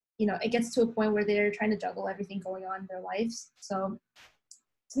 it gets to a point where they're trying to juggle everything going on in their lives. So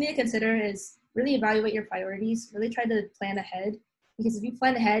something to consider is really evaluate your priorities, really try to plan ahead, because if you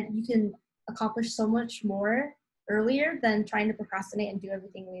plan ahead, you can accomplish so much more earlier than trying to procrastinate and do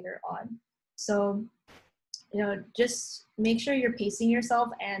everything later on. So, just make sure you're pacing yourself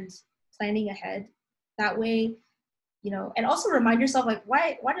and planning ahead. That way, and also remind yourself, like,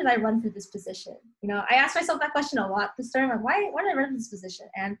 why did I run for this position? I asked myself that question a lot this term, like, why did I run for this position?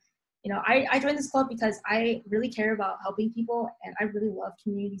 And, I joined this club because I really care about helping people and I really love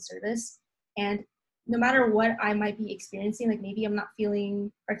community service. And no matter what I might be experiencing, like maybe I'm not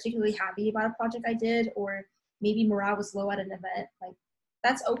feeling particularly happy about a project I did, or maybe morale was low at an event, like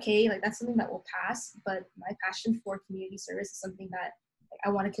that's okay. Like that's something that will pass, but my passion for community service is something that I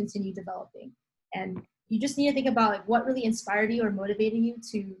want to continue developing. And you just need to think about like what really inspired you or motivated you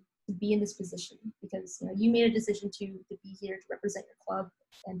to be in this position, because you made a decision to be here to represent your club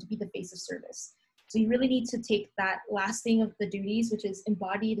and to be the face of service. So you really need to take that last thing of the duties, which is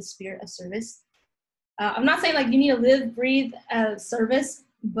embody the spirit of service. I'm not saying like you need to live, breathe service,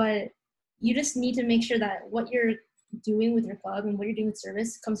 but you just need to make sure that what you're doing with your club and what you're doing with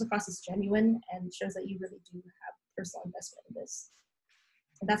service comes across as genuine and shows that you really do have personal investment in this.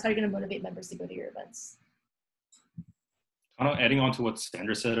 And that's how you're going to motivate members to go to your events. Kind of adding on to what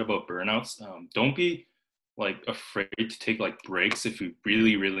Sandra said about burnouts, don't be like afraid to take like breaks if you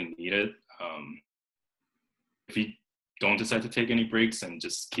really, really need it. If you don't decide to take any breaks and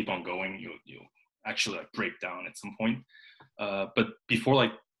just keep on going, you'll actually like break down at some point. But before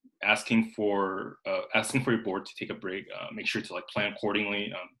like asking for your board to take a break, make sure to like plan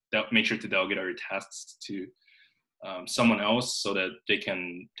accordingly. Make sure to delegate all your tasks to someone else so that they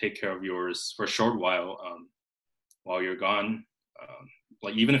can take care of yours for a short while you're gone.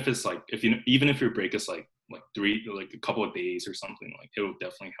 Like even if it's like even if your break is like a couple of days or something, like it will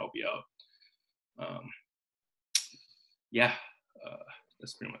definitely help you out.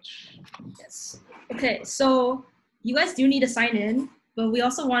 That's pretty much. Yes. Okay, so you guys do need to sign in, but we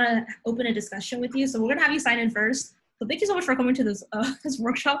also want to open a discussion with you. So we're gonna have you sign in first. So thank you so much for coming to this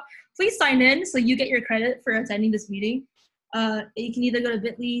workshop. Please sign in so you get your credit for attending this meeting. You can either go to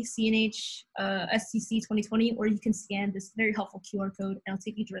bit.ly, CNH, STC 2020, or you can scan this very helpful QR code and it'll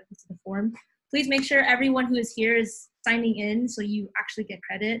take you directly to the form. Please make sure everyone who is here is signing in so you actually get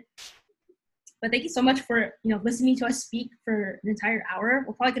credit. But thank you so much for listening to us speak for an entire hour.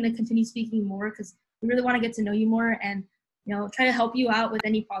 We're probably going to continue speaking more because we really want to get to know you more and try to help you out with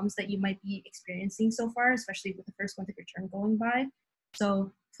any problems that you might be experiencing so far, especially with the first month of your term going by.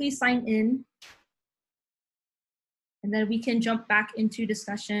 So please sign in. And then we can jump back into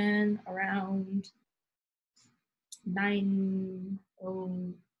discussion around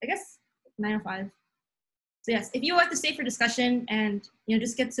 9:05. So yes, if you would like to stay for discussion and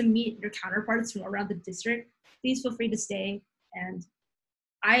just get to meet your counterparts from around the district, please feel free to stay. And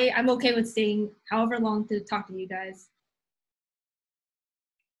I'm okay with staying however long to talk to you guys.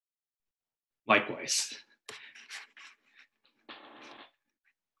 Likewise.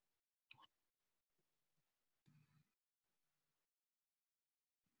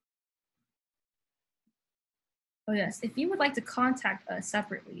 Oh yes, if you would like to contact us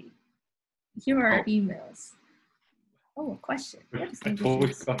separately, here are our emails. Oh, a question. I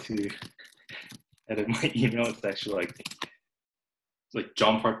totally forgot to edit my email. It's actually like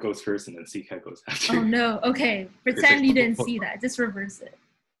John Park goes first and then CCAT goes after. Oh no, okay. Pretend you didn't see that. Just reverse it.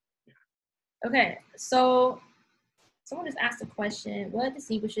 Okay, so someone just asked a question. What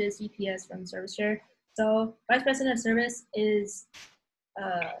distinguishes VPS from service chair? So Vice President of Service is,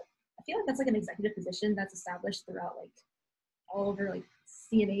 I feel like that's like an executive position that's established throughout all over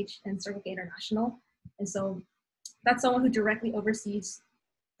CNH and Circle K International. And so that's someone who directly oversees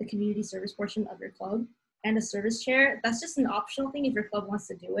the community service portion of your club. And a service chair, that's just an optional thing if your club wants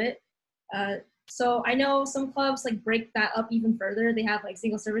to do it. So I know some clubs break that up even further. They have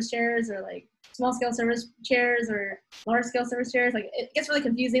single service chairs or small scale service chairs or large scale service chairs. It gets really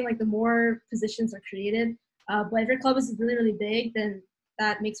confusing the more positions are created. But if your club is really, really big, then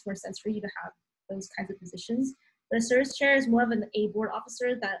that makes more sense for you to have those kinds of positions. But a service chair is more of a board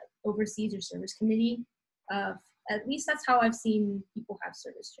officer that oversees your service committee. At least that's how I've seen people have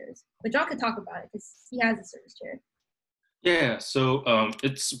service chairs. But John could talk about it because he has a service chair. Yeah, so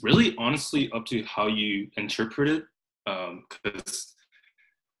it's really honestly up to how you interpret it. Because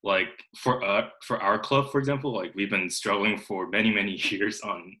for our club, for example, we've been struggling for many, many years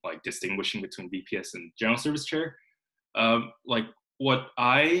on distinguishing between VPS and general service chair. How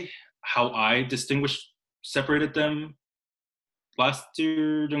I separated them last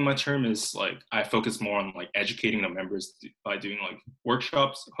year during my term is I focus more on educating the members by doing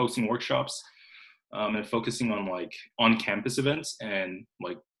workshops, hosting workshops, and focusing on on-campus events, and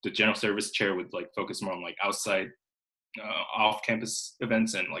the general service chair would focus more on outside off-campus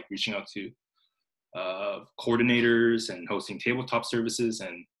events and reaching out to coordinators and hosting tabletop services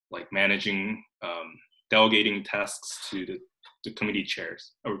and managing delegating tasks to the committee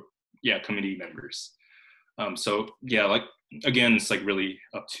chairs committee members. So yeah, again, it's really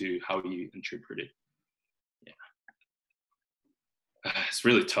up to how you interpret it. Yeah, it's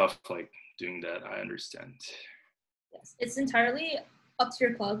really tough doing that. I understand. Yes, it's entirely up to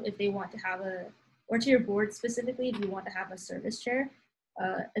your club if they want to have or to your board specifically if you want to have a service chair.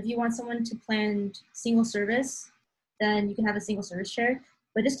 If you want someone to plan single service, then you can have a single service chair.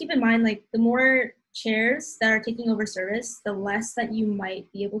 But just keep in mind, the more chairs that are taking over service, the less that you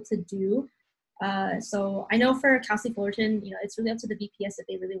might be able to do. So I know for Cal State Fullerton, it's really up to the VPS if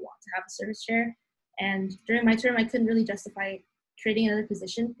they really want to have a service chair. And during my term, I couldn't really justify creating another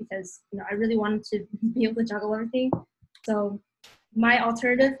position because I really wanted to be able to juggle everything. So my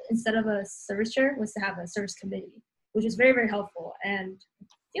alternative instead of a service chair was to have a service committee, which is very, very helpful. And I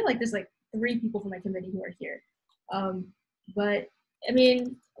feel like there's 3 people from my committee who are here. But I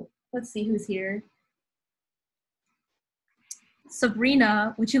mean, let's see who's here.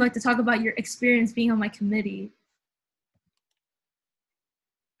 Sabrina, would you like to talk about your experience being on my committee?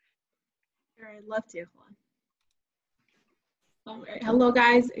 Sure, I'd love to. All right. Hello,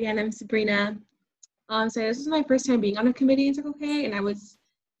 guys. Again, I'm Sabrina. So this is my first time being on a committee in Circle K, and I was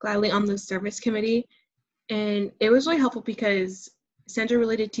gladly on the service committee. And it was really helpful because Sandra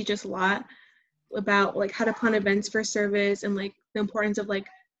really did teach us a lot about how to plan events for service and the importance of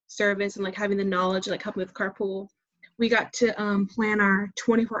service and having the knowledge, helping with carpool. We got to plan our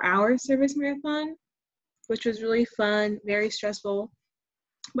 24-hour service marathon, which was really fun, very stressful,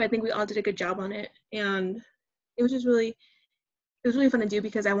 but I think we all did a good job on it. And it was really fun to do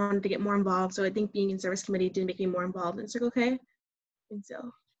because I wanted to get more involved. So I think being in service committee did make me more involved in Circle K. And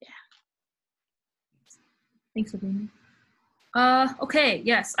so, yeah. Thanks, Sabrina. Okay,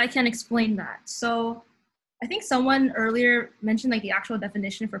 yes, I can explain that. So I think someone earlier mentioned like the actual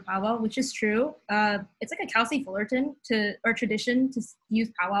definition for powwow, which is true. It's like a Cal State Fullerton tradition to use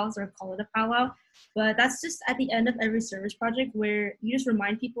powwows or call it a powwow. But that's just at the end of every service project where you just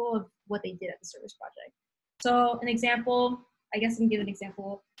remind people of what they did at the service project. So an example, I guess I can give an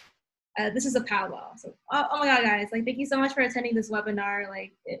example. This is a powwow. So, oh my God, guys, like, thank you so much for attending this webinar.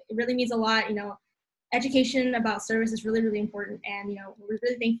 Like, it really means a lot. You know, education about service is really, really important. And, you know, we're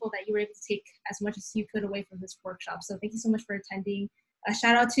really thankful that you were able to take as much as you could away from this workshop. So thank you so much for attending. A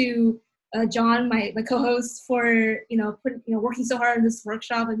shout out to John, my co-host, for, working so hard on this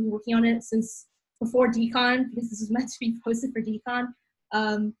workshop. I've been working on it since before DCON, because this was meant to be posted for DCON.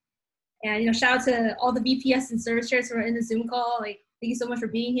 And, shout out to all the VPS and service chairs who are in the Zoom call. Like, thank you so much for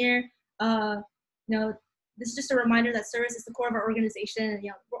being here. This is just a reminder that service is the core of our organization. And,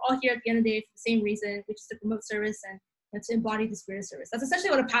 we're all here at the end of the day for the same reason, which is to promote service and to embody the spirit of service. That's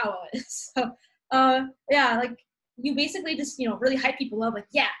essentially what a powwow is. So, like, you basically just, really hype people up. Like,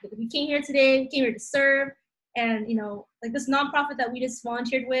 yeah, we came here today, we came here to serve. And, like this nonprofit that we just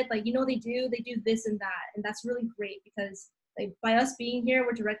volunteered with, like, they do this and that. And that's really great because, like, by us being here,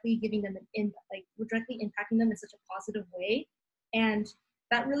 we're directly giving them we're directly impacting them in such a positive way. And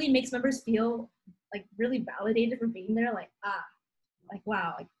that really makes members feel like really validated for being there. Like,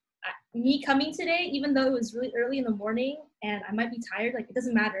 wow, me coming today, even though it was really early in the morning and I might be tired, like, it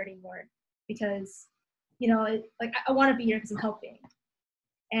doesn't matter anymore because, I want to be here because I'm helping.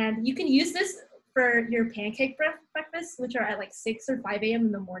 And you can use this for your pancake breakfast, which are at like 6 or 5 a.m.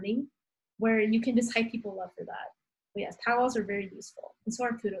 in the morning, where you can just hype people up for that. But yes, powwows are very useful. And so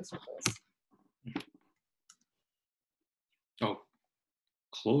are kudos circles. Oh,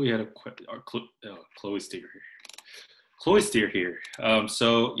 Chloe had a question. Chloe's still here. Chloe's still here.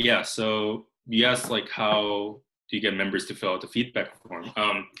 So you asked like how do you get members to fill out the feedback form?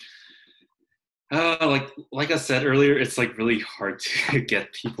 Like I said earlier, it's like really hard to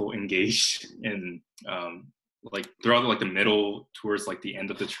get people engaged in like throughout like the middle towards like the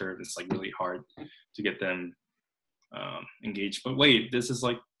end of the term. It's like really hard to get them engaged. But wait, this is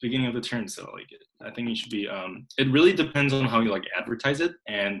like beginning of the term, so like I think you should be. It really depends on how you like advertise it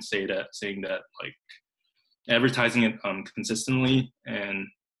and saying that like advertising it consistently and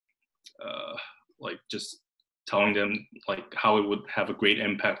like just telling them like how it would have a great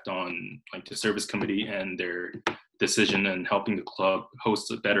impact on like the service committee and their decision and helping the club host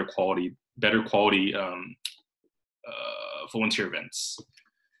a better quality volunteer events.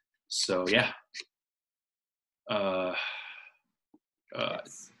 So yeah.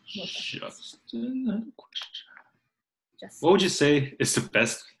 Justin, another question. What would you say is the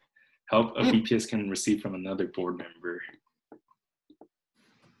best help a VPS can receive from another board member?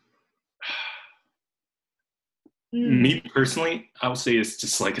 Me personally, I would say it's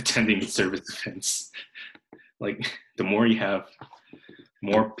just like attending service events. Like the more you have,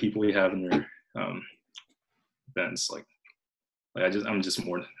 more people you have in your events. Like I'm just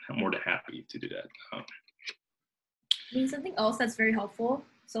more than happy to do that. I mean, something else that's very helpful.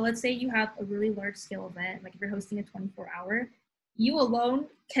 So let's say you have a really large scale event, like if you're hosting a 24-hour, you alone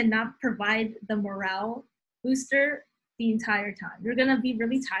cannot provide the morale booster the entire time. You're gonna be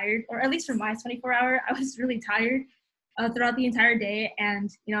really tired, or at least for my 24-hour, I was really tired throughout the entire day. And,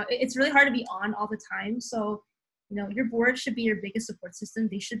 it's really hard to be on all the time. So, your board should be your biggest support system.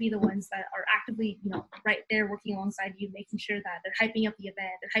 They should be the ones that are actively, right there working alongside you, making sure that they're hyping up the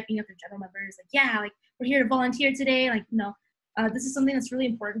event, they're hyping up their general members. Like, yeah, like we're here to volunteer today. Like, this is something that's really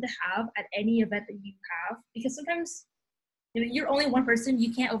important to have at any event that you have, because sometimes you're only one person.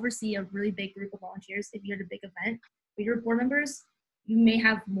 You can't oversee a really big group of volunteers if you're at a big event. But your board members, you may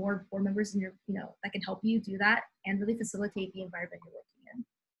have more board members in your, that can help you do that and really facilitate the environment you're working in.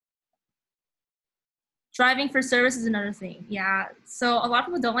 Driving for service is another thing. Yeah. So a lot of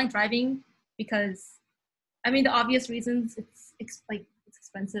people don't like driving because, the obvious reasons, it's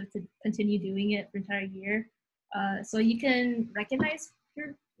expensive to continue doing it for an entire year. So you can recognize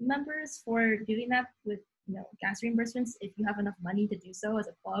your members for doing that with, gas reimbursements if you have enough money to do so as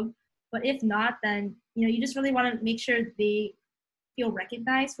a club. But if not, then, you just really want to make sure they feel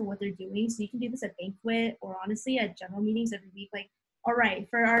recognized for what they're doing. So you can do this at banquet or honestly at general meetings every week. Like, all right,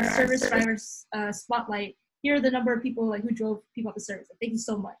 for our service drivers spotlight, here are the number of people who drove people up the service. Like, thank you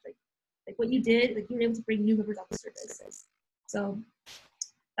so much. Like what you did, you were able to bring new members up the service. So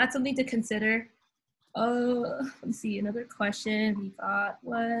that's something to consider. Let's see, another question we got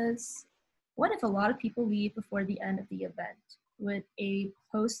was, what if a lot of people leave before the end of the event? Would a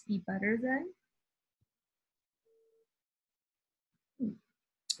post be better then?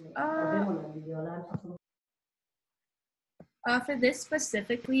 For this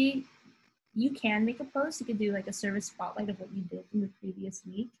specifically, you can make a post. You could do like a service spotlight of what you did in the previous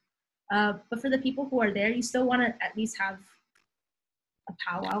week. But for the people who are there, you still want to at least have a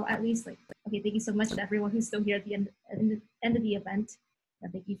powwow, at least like, okay, thank you so much to everyone who's still here at the end of the event.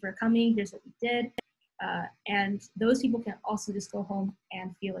 Thank you for coming. Here's what we did. And those people can also just go home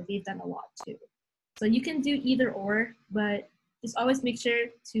and feel like they've done a lot too. So you can do either or, but just always make sure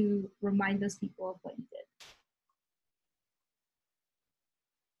to remind those people of what you did.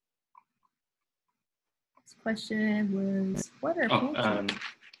 This question was, what are pancakes?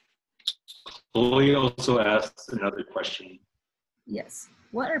 Chloe also asked another question. Yes.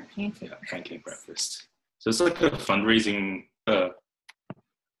 What are pancake? Yeah, pancake breakfast. So it's like a fundraising.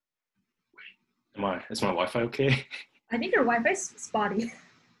 Is my Wi-Fi okay? I think your Wi-Fi's spotty.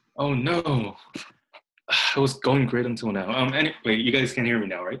 Oh no! It was going great until now. Anyway, you guys can hear me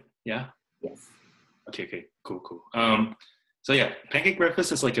now, right? Yeah. Yes. Okay. Cool. So yeah, pancake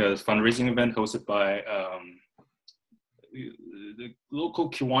breakfast is like a fundraising event hosted by the local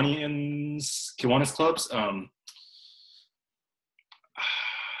Kiwanis clubs.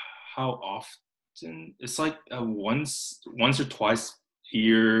 How often? It's like a once or twice a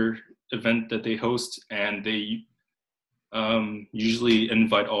year event that they host, and they usually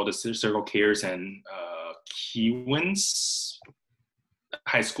invite all the Circle Kers and Kiwans,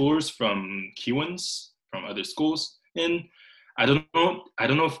 high schoolers from Kiwans from other schools in. I don't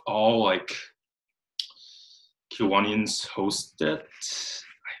know if all like Kiwanians host that.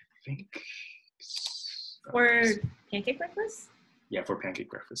 I think. For pancake breakfast? Yeah, for pancake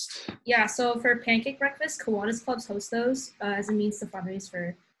breakfast. Yeah, so for pancake breakfast, Kiwanis clubs host those as a means to fundraise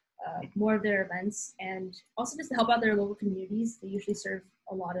for more of their events, and also just to help out their local communities. They usually serve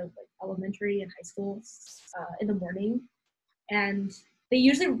a lot of like elementary and high schools in the morning, and they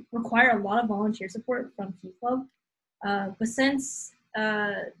usually require a lot of volunteer support from Key Club. But since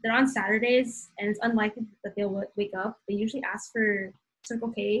they're on Saturdays and it's unlikely that they'll wake up, they usually ask for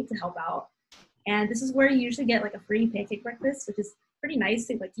Circle K to help out. And this is where you usually get like a free pancake breakfast, which is pretty nice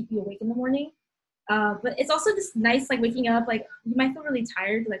to like keep you awake in the morning. But it's also just nice, like waking up, like you might feel really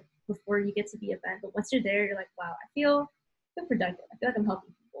tired like before you get to the event, but once you're there, you're like, wow, I feel productive. I feel like I'm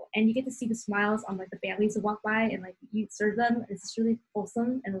helping people, and you get to see the smiles on like the families who walk by, and like you serve them. It's just really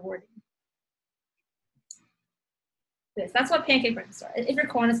wholesome and rewarding. Yes, that's what pancake breakfasts are. If your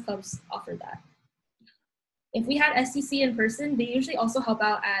Kiwanis clubs offer that. If we had STC in person, they usually also help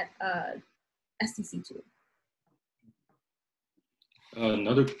out at STC too.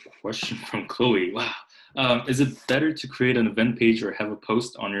 Another question from Chloe. Wow. Is it better to create an event page or have a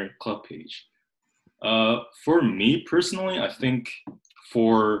post on your club page? For me personally, I think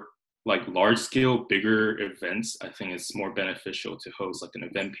for like large scale, bigger events, I think it's more beneficial to host like an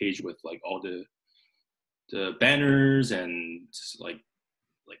event page with like all the banners and like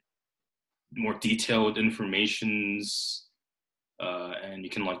more detailed informations, and you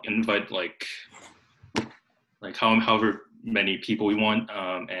can like invite like however many people we want,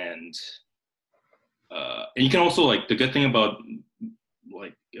 and you can also like, the good thing about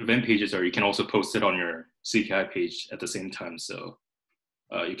like event pages are you can also post it on your CKI page at the same time, so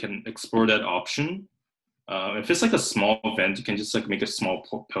you can explore that option. If it's like a small event, you can just like make a small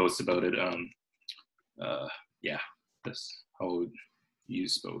post about it. Yeah, that's how I would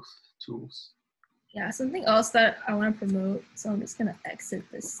use both tools. Yeah, something else that I want to promote, so I'm just gonna exit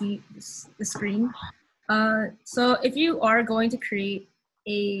the screen. So if you are going to create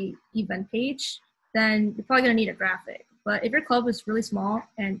a event page, then you're probably gonna need a graphic. But if your club is really small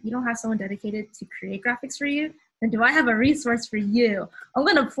and you don't have someone dedicated to create graphics for you, then do I have a resource for you? I'm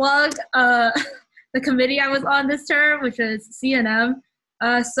gonna plug the committee I was on this term, which is CNM.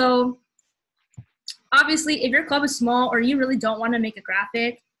 So obviously, if your club is small or you really don't want to make a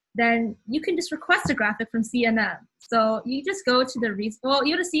graphic, then you can just request a graphic from CNM. So you just go to you go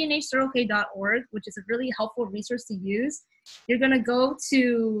to cnhcirclek.org, which is a really helpful resource to use. You're going to go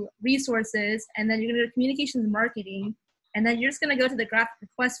to resources, and then you're going to go to communications and marketing, and then you're just going to go to the graphic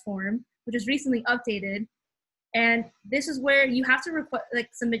request form, which is recently updated. And this is where you have to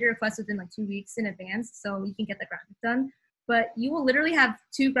submit your request within like 2 weeks in advance so you can get the graphic done. But you will literally have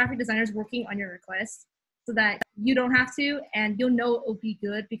 2 graphic designers working on your request so that you don't have to, and you'll know it'll be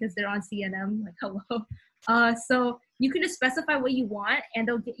good because they're on CNM, like hello. So you can just specify what you want and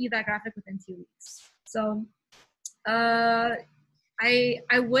they'll get you that graphic within 2 weeks. So I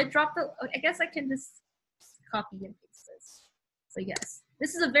would drop I guess I can just copy and paste this. So yes,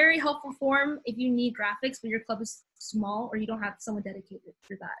 this is a very helpful form if you need graphics but your club is small or you don't have someone dedicated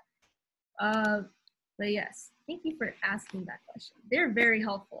for that. But yes, thank you for asking that question. They're very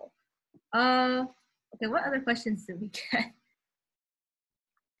helpful. Okay, what other questions did we get?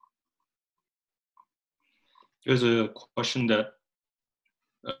 There's a question that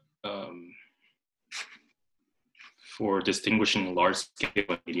for distinguishing large scale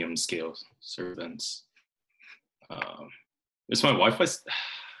and medium scale servants. Is my Wi-Fi?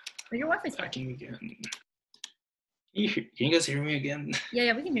 Your Wi-Fi's lagging again. Can you guys hear me again?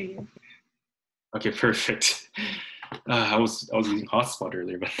 Yeah, we can hear you. Okay, perfect. I was using hotspot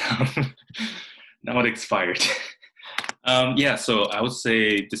earlier, but now it expired. Yeah, so I would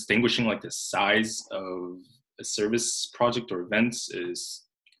say distinguishing like the size of a service project or events is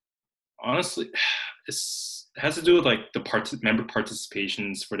honestly, it has to do with like the member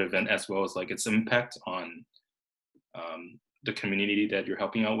participations for the event as well as like its impact on the community that you're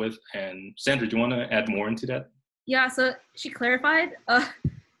helping out with. And Sandra, do you want to add more into that? Yeah, so she clarified.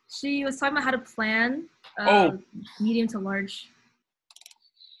 She was talking about how to plan medium to large.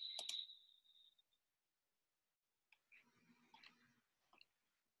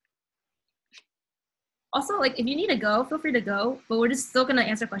 Also, like if you need to go, feel free to go, but we're just still gonna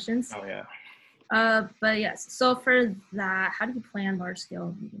answer questions. Oh yeah. But yes, so for that, how do you plan large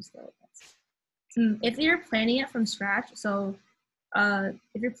scale, medium scale events? If you're planning it from scratch, so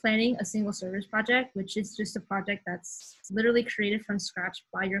if you're planning a single service project, which is just a project that's literally created from scratch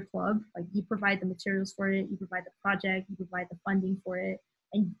by your club, like you provide the materials for it, you provide the project, you provide the funding for it,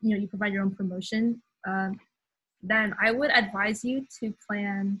 and you provide your own promotion, then I would advise you to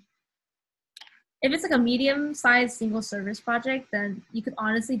plan. If it's like a medium-sized single service project, then you could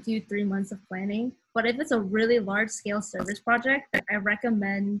honestly do 3 months of planning. But if it's a really large-scale service project, then I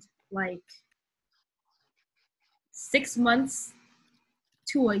recommend like 6 months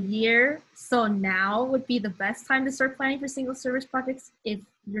to a year. So now would be the best time to start planning for single service projects if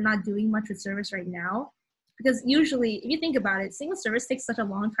you're not doing much with service right now. Because usually, if you think about it, single service takes such a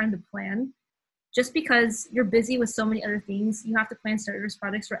long time to plan. Just because you're busy with so many other things, you have to plan service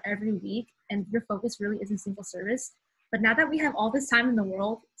projects for every week, and your focus really isn't single service. But now that we have all this time in the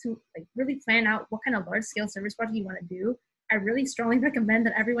world to like really plan out what kind of large scale service project you want to do, I really strongly recommend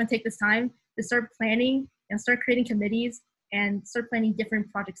that everyone take this time to start planning and start creating committees and start planning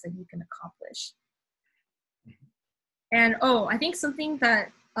different projects that you can accomplish. And I think something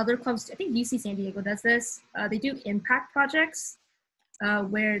that other clubs, I think UC San Diego does this, they do impact projects.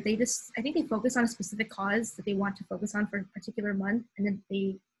 Where they I think they focus on a specific cause that they want to focus on for a particular month, and then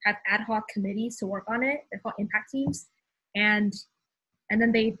they have ad hoc committees to work on it. They're called impact teams, and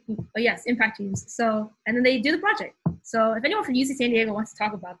then they, impact teams. So, and then they do the project. So if anyone from UC San Diego wants to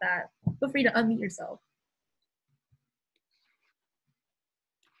talk about that, feel free to unmute yourself.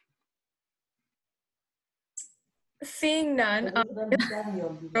 Seeing none,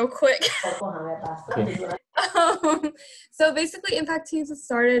 real quick. So basically, impact teams was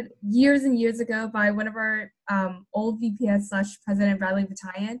started years and years ago by one of our old VPS/president, Bradley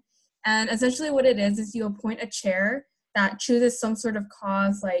Battalion. And essentially what it is you appoint a chair that chooses some sort of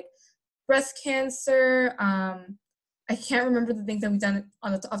cause like breast cancer. I can't remember the things that we've done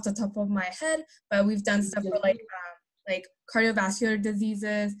off the top of my head, but we've done stuff for like cardiovascular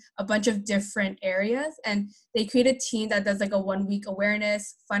diseases, a bunch of different areas. And they create a team that does like a 1 week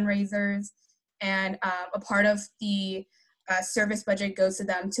awareness, fundraisers, and a part of the service budget goes to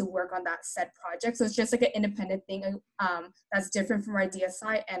them to work on that said project. So it's just like an independent thing that's different from our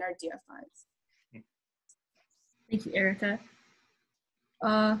DSI and our DFIs. Thank you, Erica.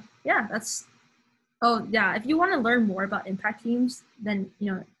 If you want to learn more about impact teams, then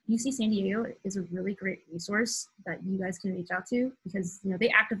UC San Diego is a really great resource that you guys can reach out to, because they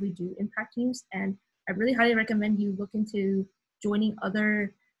actively do impact teams, and I really highly recommend you look into joining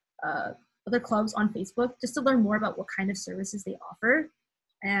other clubs on Facebook just to learn more about what kind of services they offer.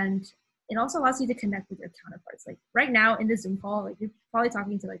 And it also allows you to connect with your counterparts. Like right now in this Zoom call, like you're probably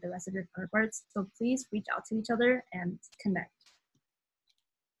talking to like the rest of your counterparts. So please reach out to each other and connect.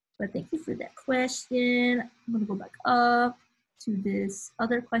 But thank you for that question. I'm gonna go back up to this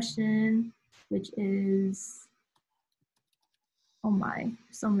other question, which is, oh my,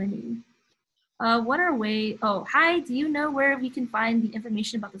 so many. What are ways, hi, do you know where we can find the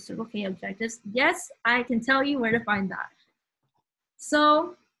information about the Circle K objectives? Yes, I can tell you where to find that.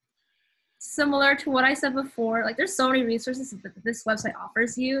 So, similar to what I said before, like there's so many resources that this website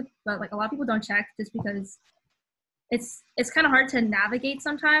offers you, but like a lot of people don't check just because it's kind of hard to navigate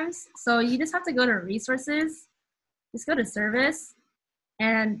sometimes. So you just have to go to resources, just go to service,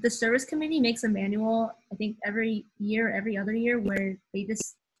 and the service committee makes a manual, I think every other year, where they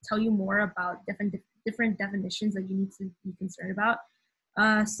just tell you more about different definitions that you need to be concerned about.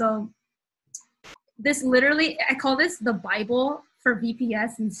 So this literally, I call this the Bible for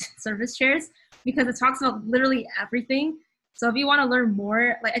VPS and service chairs because it talks about literally everything. So if you want to learn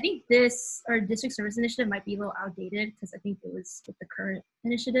more, like I think this or district service initiative might be a little outdated because I think it was with the current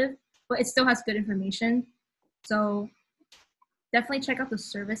initiative, but it still has good information. So definitely check out the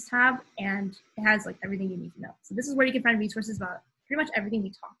service tab, and it has like everything you need to know. So this is where you can find resources about pretty much everything we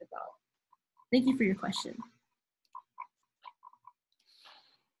talked about. Thank you for your question.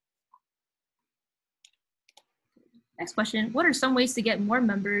 Next question, what are some ways to get more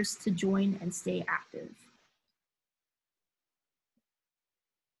members to join and stay active?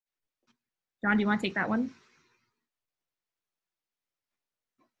 John, do you want to take that one?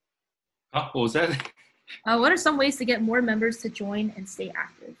 What was that? What are some ways to get more members to join and stay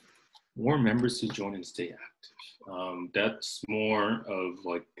active? More members to join and stay active. That's more of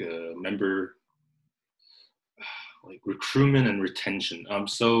like member like recruitment and retention.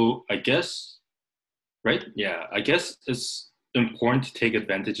 So I guess, right? Yeah, I guess it's important to take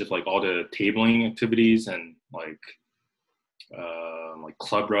advantage of like all the tabling activities and like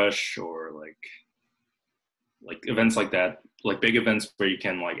Club Rush or like events like that, like big events where you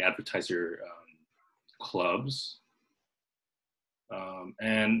can like advertise your clubs.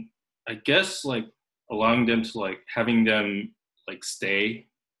 And I guess like allowing them to like having them like stay,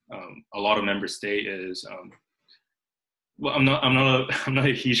 a lot of members stay is well, I'm not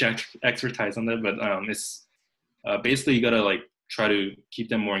a huge expertise on that, but it's basically you gotta like try to keep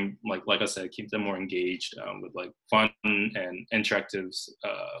them more like I said, keep them more engaged with like fun and interactive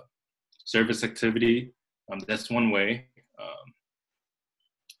service activity. That's one way.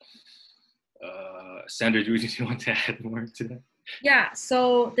 Sandra, do you want to add more to that? Yeah,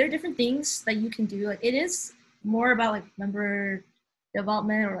 so there are different things that you can do. Like it is more about like member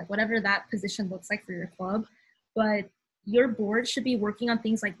development or like whatever that position looks like for your club, but your board should be working on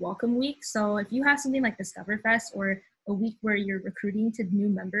things like Welcome Week. So if you have something like Discover Fest or a week where you're recruiting to new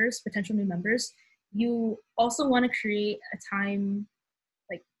members, potential new members, you also want to create a time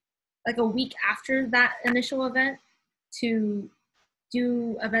like a week after that initial event to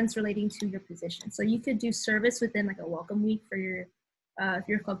do events relating to your position. So you could do service within like a welcome week for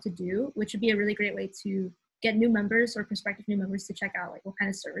your club to do, which would be a really great way to get new members or prospective new members to check out like what kind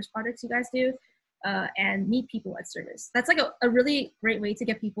of service projects you guys do and meet people at service. That's like a really great way to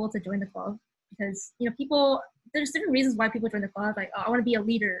get people to join the club because, you know, people, there's different reasons why people join the club. Like, oh, I want to be a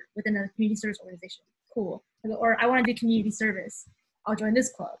leader within a community service organization. Cool. Or I want to do community service. I'll join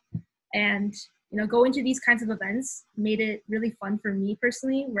this club. And, you know, going to these kinds of events made it really fun for me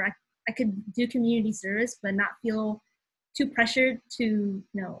personally, where I could do community service, but not feel too pressured to, you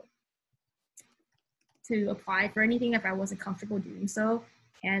know, to apply for anything if I wasn't comfortable doing so.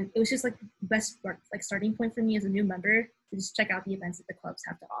 And it was just like the best like starting point for me as a new member to just check out the events that the clubs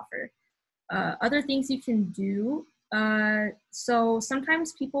have to offer. Other things you can do. So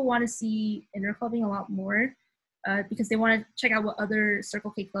sometimes people want to see interclubbing a lot more. Because they want to check out what other Circle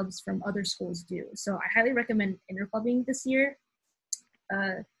K clubs from other schools do. So I highly recommend interclubbing this year,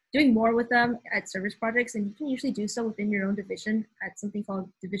 doing more with them at service projects, and you can usually do so within your own division at something called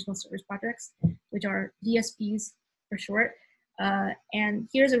divisional service projects, which are DSPs for short. And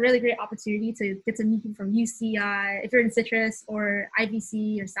here's a really great opportunity to get to meet people from UCI, if you're in Citrus, or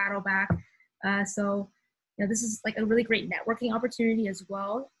IVC or Saddleback. So, you know, this is like a really great networking opportunity as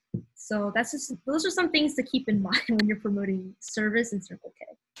well. So those are some things to keep in mind when you're promoting service in Circle K.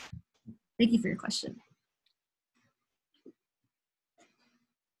 Thank you for your question.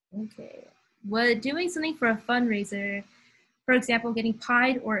 Okay, would doing something for a fundraiser, for example, getting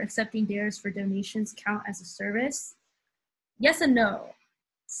pied or accepting dares for donations count as a service? Yes and no.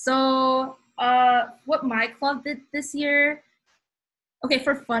 So what my club did this year, okay,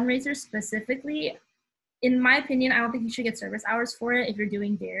 for fundraisers specifically, in my opinion, I don't think you should get service hours for it if you're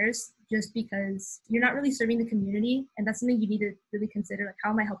doing dares, just because you're not really serving the community. And that's something you need to really consider. Like, how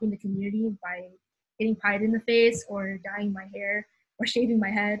am I helping the community by getting pied in the face or dyeing my hair or shaving my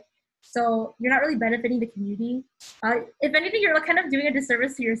head? So you're not really benefiting the community. If anything, you're kind of doing a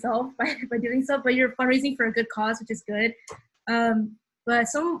disservice to yourself by doing so, but you're fundraising for a good cause, which is good. But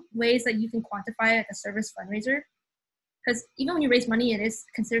some ways that you can quantify like a service fundraiser, because even when you raise money, it is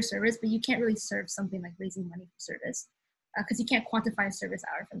considered service, but you can't really serve something like raising money for service because you can't quantify a service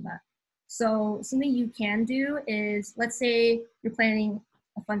hour from that. So something you can do is, let's say you're planning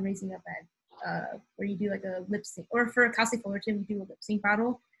a fundraising event where you do like a lip sync, or for a Cal State Fullerton, we do a lip sync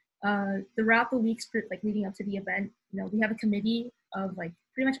battle. Throughout the weeks, like leading up to the event, you know, we have a committee of like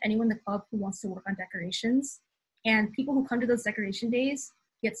pretty much anyone in the club who wants to work on decorations, and people who come to those decoration days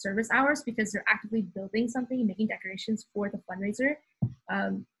get service hours because they're actively building something, making decorations for the fundraiser.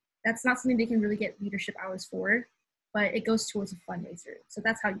 that's not something they can really get leadership hours for, but it goes towards a fundraiser. So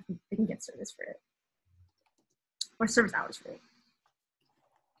that's how they can get service for it, or service hours for it.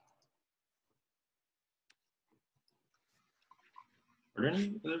 Are there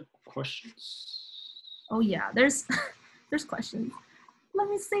any other questions? Oh yeah, there's there's questions. Let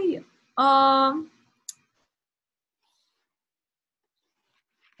me see.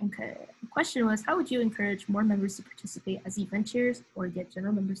 Okay, the question was, how would you encourage more members to participate as event chairs or get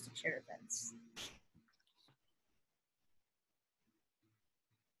general members to chair events?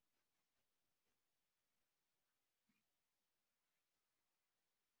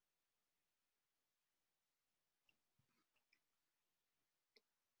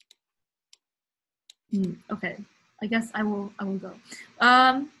 Okay, I guess I will go.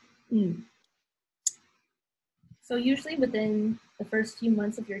 So usually within the first few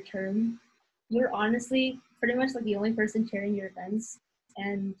months of your term, you're honestly pretty much like the only person chairing your events.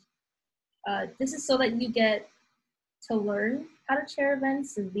 And this is so that you get to learn how to chair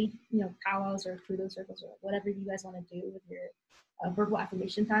events and lead, powwows or kudo circles or whatever you guys want to do with your verbal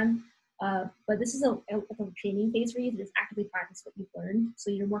affirmation time. But this is a training phase for you to just actively practice what you've learned,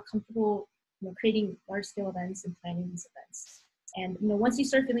 so you're more comfortable, creating large-scale events and planning these events. And once you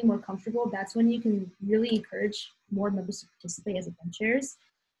start feeling more comfortable, that's when you can really encourage more members to participate as event chairs.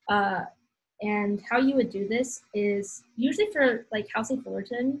 And how you would do this is usually for like House of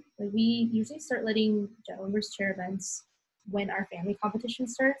Fullerton, we usually start letting general members chair events when our family competition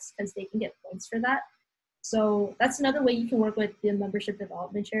starts, because they can get points for that. So that's another way you can work with the membership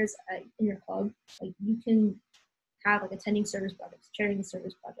development chairs in your club. Like you can have like attending service projects, chairing a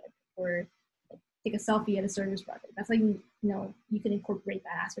service project, or like, take a selfie at a service project. That's like, you can incorporate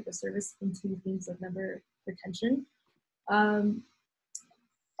that aspect of service into things like member retention.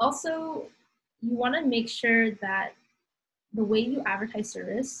 Also, you want to make sure that the way you advertise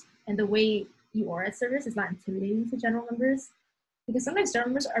service and the way you are at service is not intimidating to general members, because sometimes general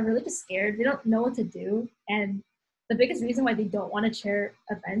members are really just scared. They don't know what to do. And the biggest reason why they don't want to chair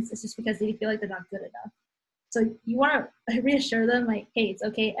events is just because they feel like they're not good enough. So you want to reassure them like, hey, it's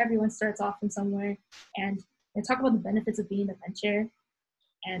okay. Everyone starts off from somewhere, and talk about the benefits of being an event chair,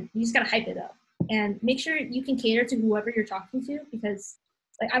 and you just got to hype it up and make sure you can cater to whoever you're talking to, because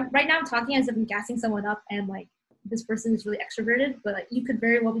like right now I'm talking as if I'm gassing someone up and like this person is really extroverted, but like you could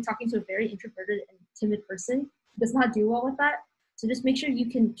very well be talking to a very introverted and timid person who does not do well with that. So just make sure you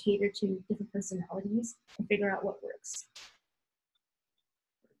can cater to different personalities and figure out what works.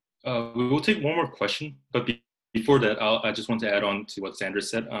 We will take one more question, but before that, I just want to add on to what Sandra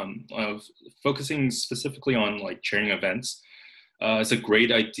said. Focusing specifically on like chairing events, it's a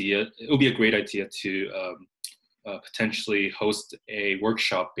great idea. It would be a great idea to potentially host a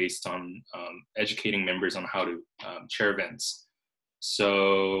workshop based on educating members on how to chair events.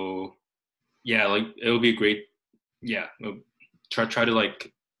 So yeah, like it would be a great, try to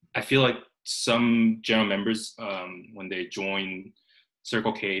like, I feel like some general members, when they join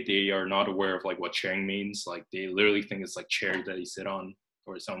Circle K, they are not aware of like what chairing means. Like they literally think it's like chairs that you sit on,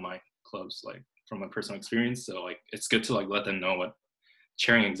 for some of my clubs, like from my personal experience. So like it's good to like let them know what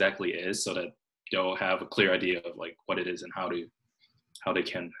chairing exactly is, so that they'll have a clear idea of like what it is and how they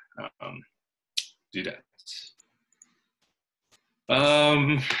can do that.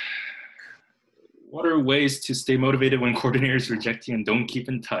 What are ways to stay motivated when coordinators reject you and don't keep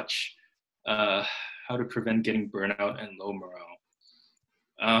in touch? How to prevent getting burnout and low morale?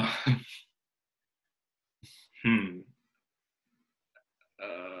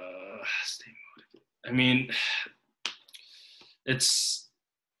 Stay motivated. I mean, it's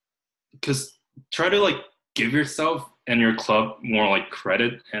because try to like give yourself and your club more like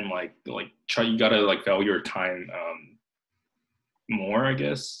credit, and like try, you gotta like value your time more, I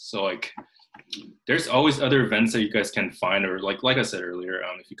guess. So like there's always other events that you guys can find, or like I said earlier,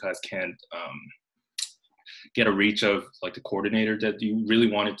 if you guys can't get a reach of like the coordinator that you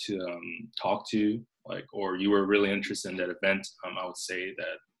really wanted to talk to, like, or you were really interested in that event, I would say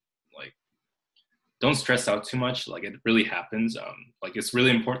that like don't stress out too much. Like it really happens. Like it's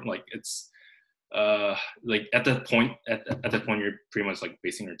really important. Like it's like at that point you're pretty much like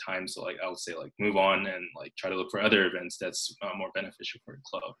wasting your time. So like I would say like move on and like try to look for other events that's more beneficial for your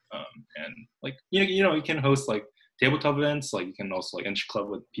club. And like you can host like tabletop events. Like you can also like enter club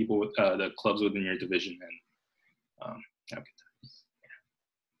with people with the clubs within your division, and have a good time.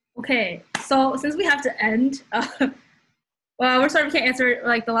 Okay, so since we have to end, well, we're sorry we can't answer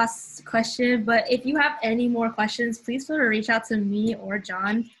like the last question, but if you have any more questions, please feel free to reach out to me or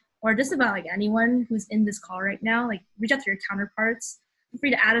John, or just about like anyone who's in this call right now. Like reach out to your counterparts. Feel free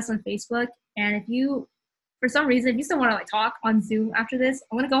to add us on Facebook. And if you for some reason, if you still want to like talk on Zoom after this,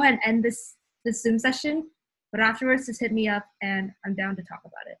 I'm gonna go ahead and end this Zoom session. But afterwards, just hit me up, and I'm down to talk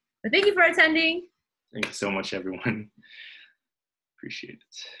about it. But thank you for attending. Thank you so much, everyone. Appreciate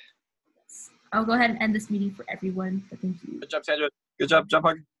it. I'll go ahead and end this meeting for everyone. But thank you. Good job, Sandra. Good job, John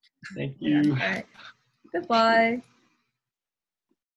Parker. Thank you. All right. Goodbye.